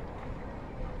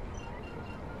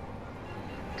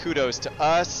 Kudos to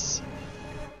us.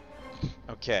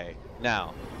 Okay,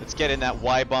 now, let's get in that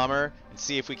Y bomber and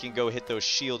see if we can go hit those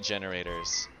shield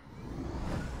generators.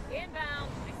 Inbound.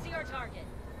 I see our target.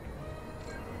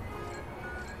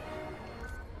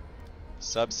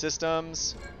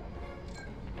 Subsystems.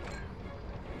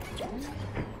 They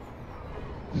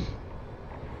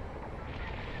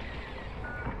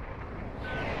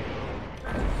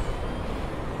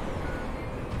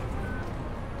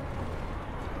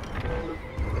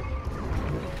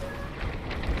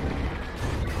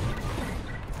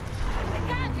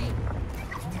got me.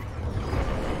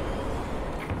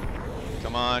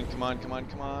 Come on, come on, come on,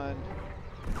 come on.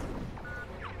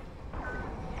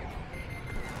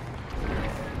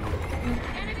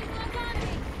 Enemies locked onto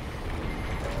me.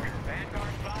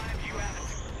 Vanguard 5, you have it.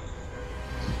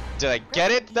 Did I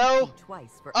get it though?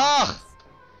 Twice for Ugh! offense.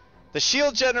 The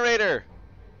shield generator!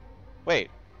 Wait,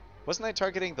 wasn't I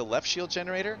targeting the left shield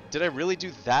generator? Did I really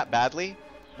do that badly?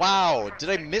 Wow, did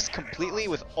I miss completely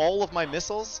with all of my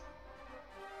missiles?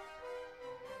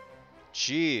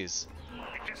 Jeez. We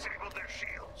disabled their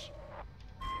shields.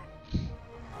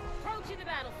 Approaching the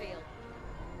battlefield.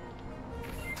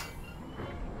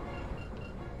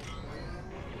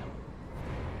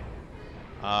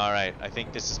 Alright, I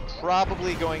think this is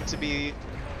probably going to be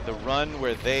the run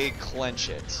where they clench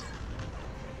it.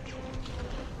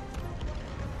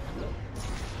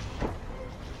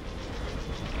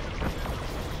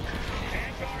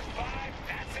 Vanguard 5,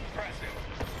 that's impressive.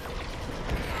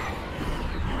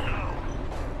 No.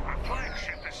 Our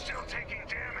flagship is still taking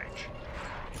damage.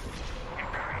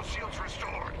 Imperial shields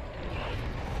restored.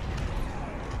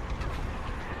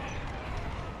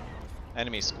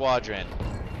 Enemy squadron.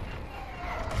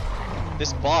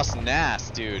 This boss Nass,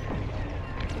 dude.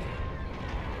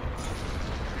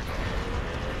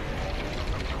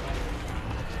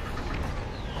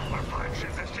 Our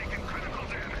flagship has taken critical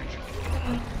damage.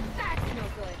 That's no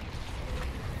good.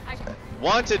 I should...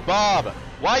 Wanted Bob!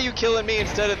 Why you killing me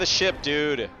instead of the ship,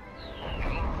 dude?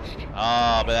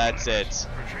 Ah, but that's it.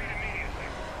 Retreat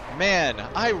immediately. Man,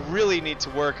 I really need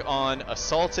to work on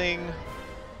assaulting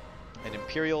an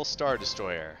Imperial Star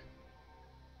Destroyer.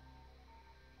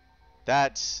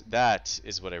 That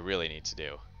is what I really need to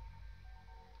do.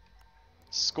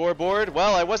 Scoreboard,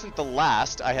 well, I wasn't the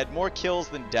last. I had more kills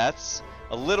than deaths.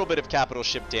 A little bit of capital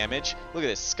ship damage. Look at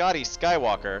this, Scotty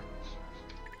Skywalker.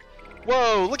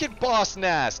 Whoa, look at Boss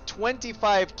Nass.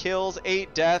 25 kills,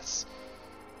 8 deaths.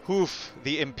 Oof,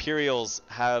 the Imperials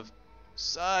have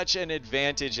such an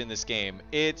advantage in this game.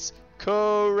 It's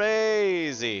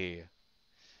crazy.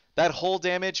 That hull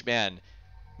damage, man,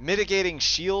 mitigating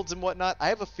shields and whatnot. I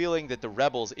have a feeling that the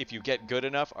rebels, if you get good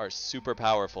enough, are super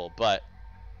powerful, but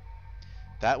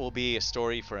that will be a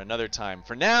story for another time.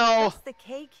 For now, Press the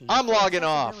K key I'm for logging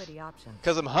off accessibility options.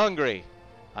 because I'm hungry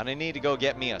and I need to go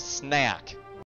get me a snack.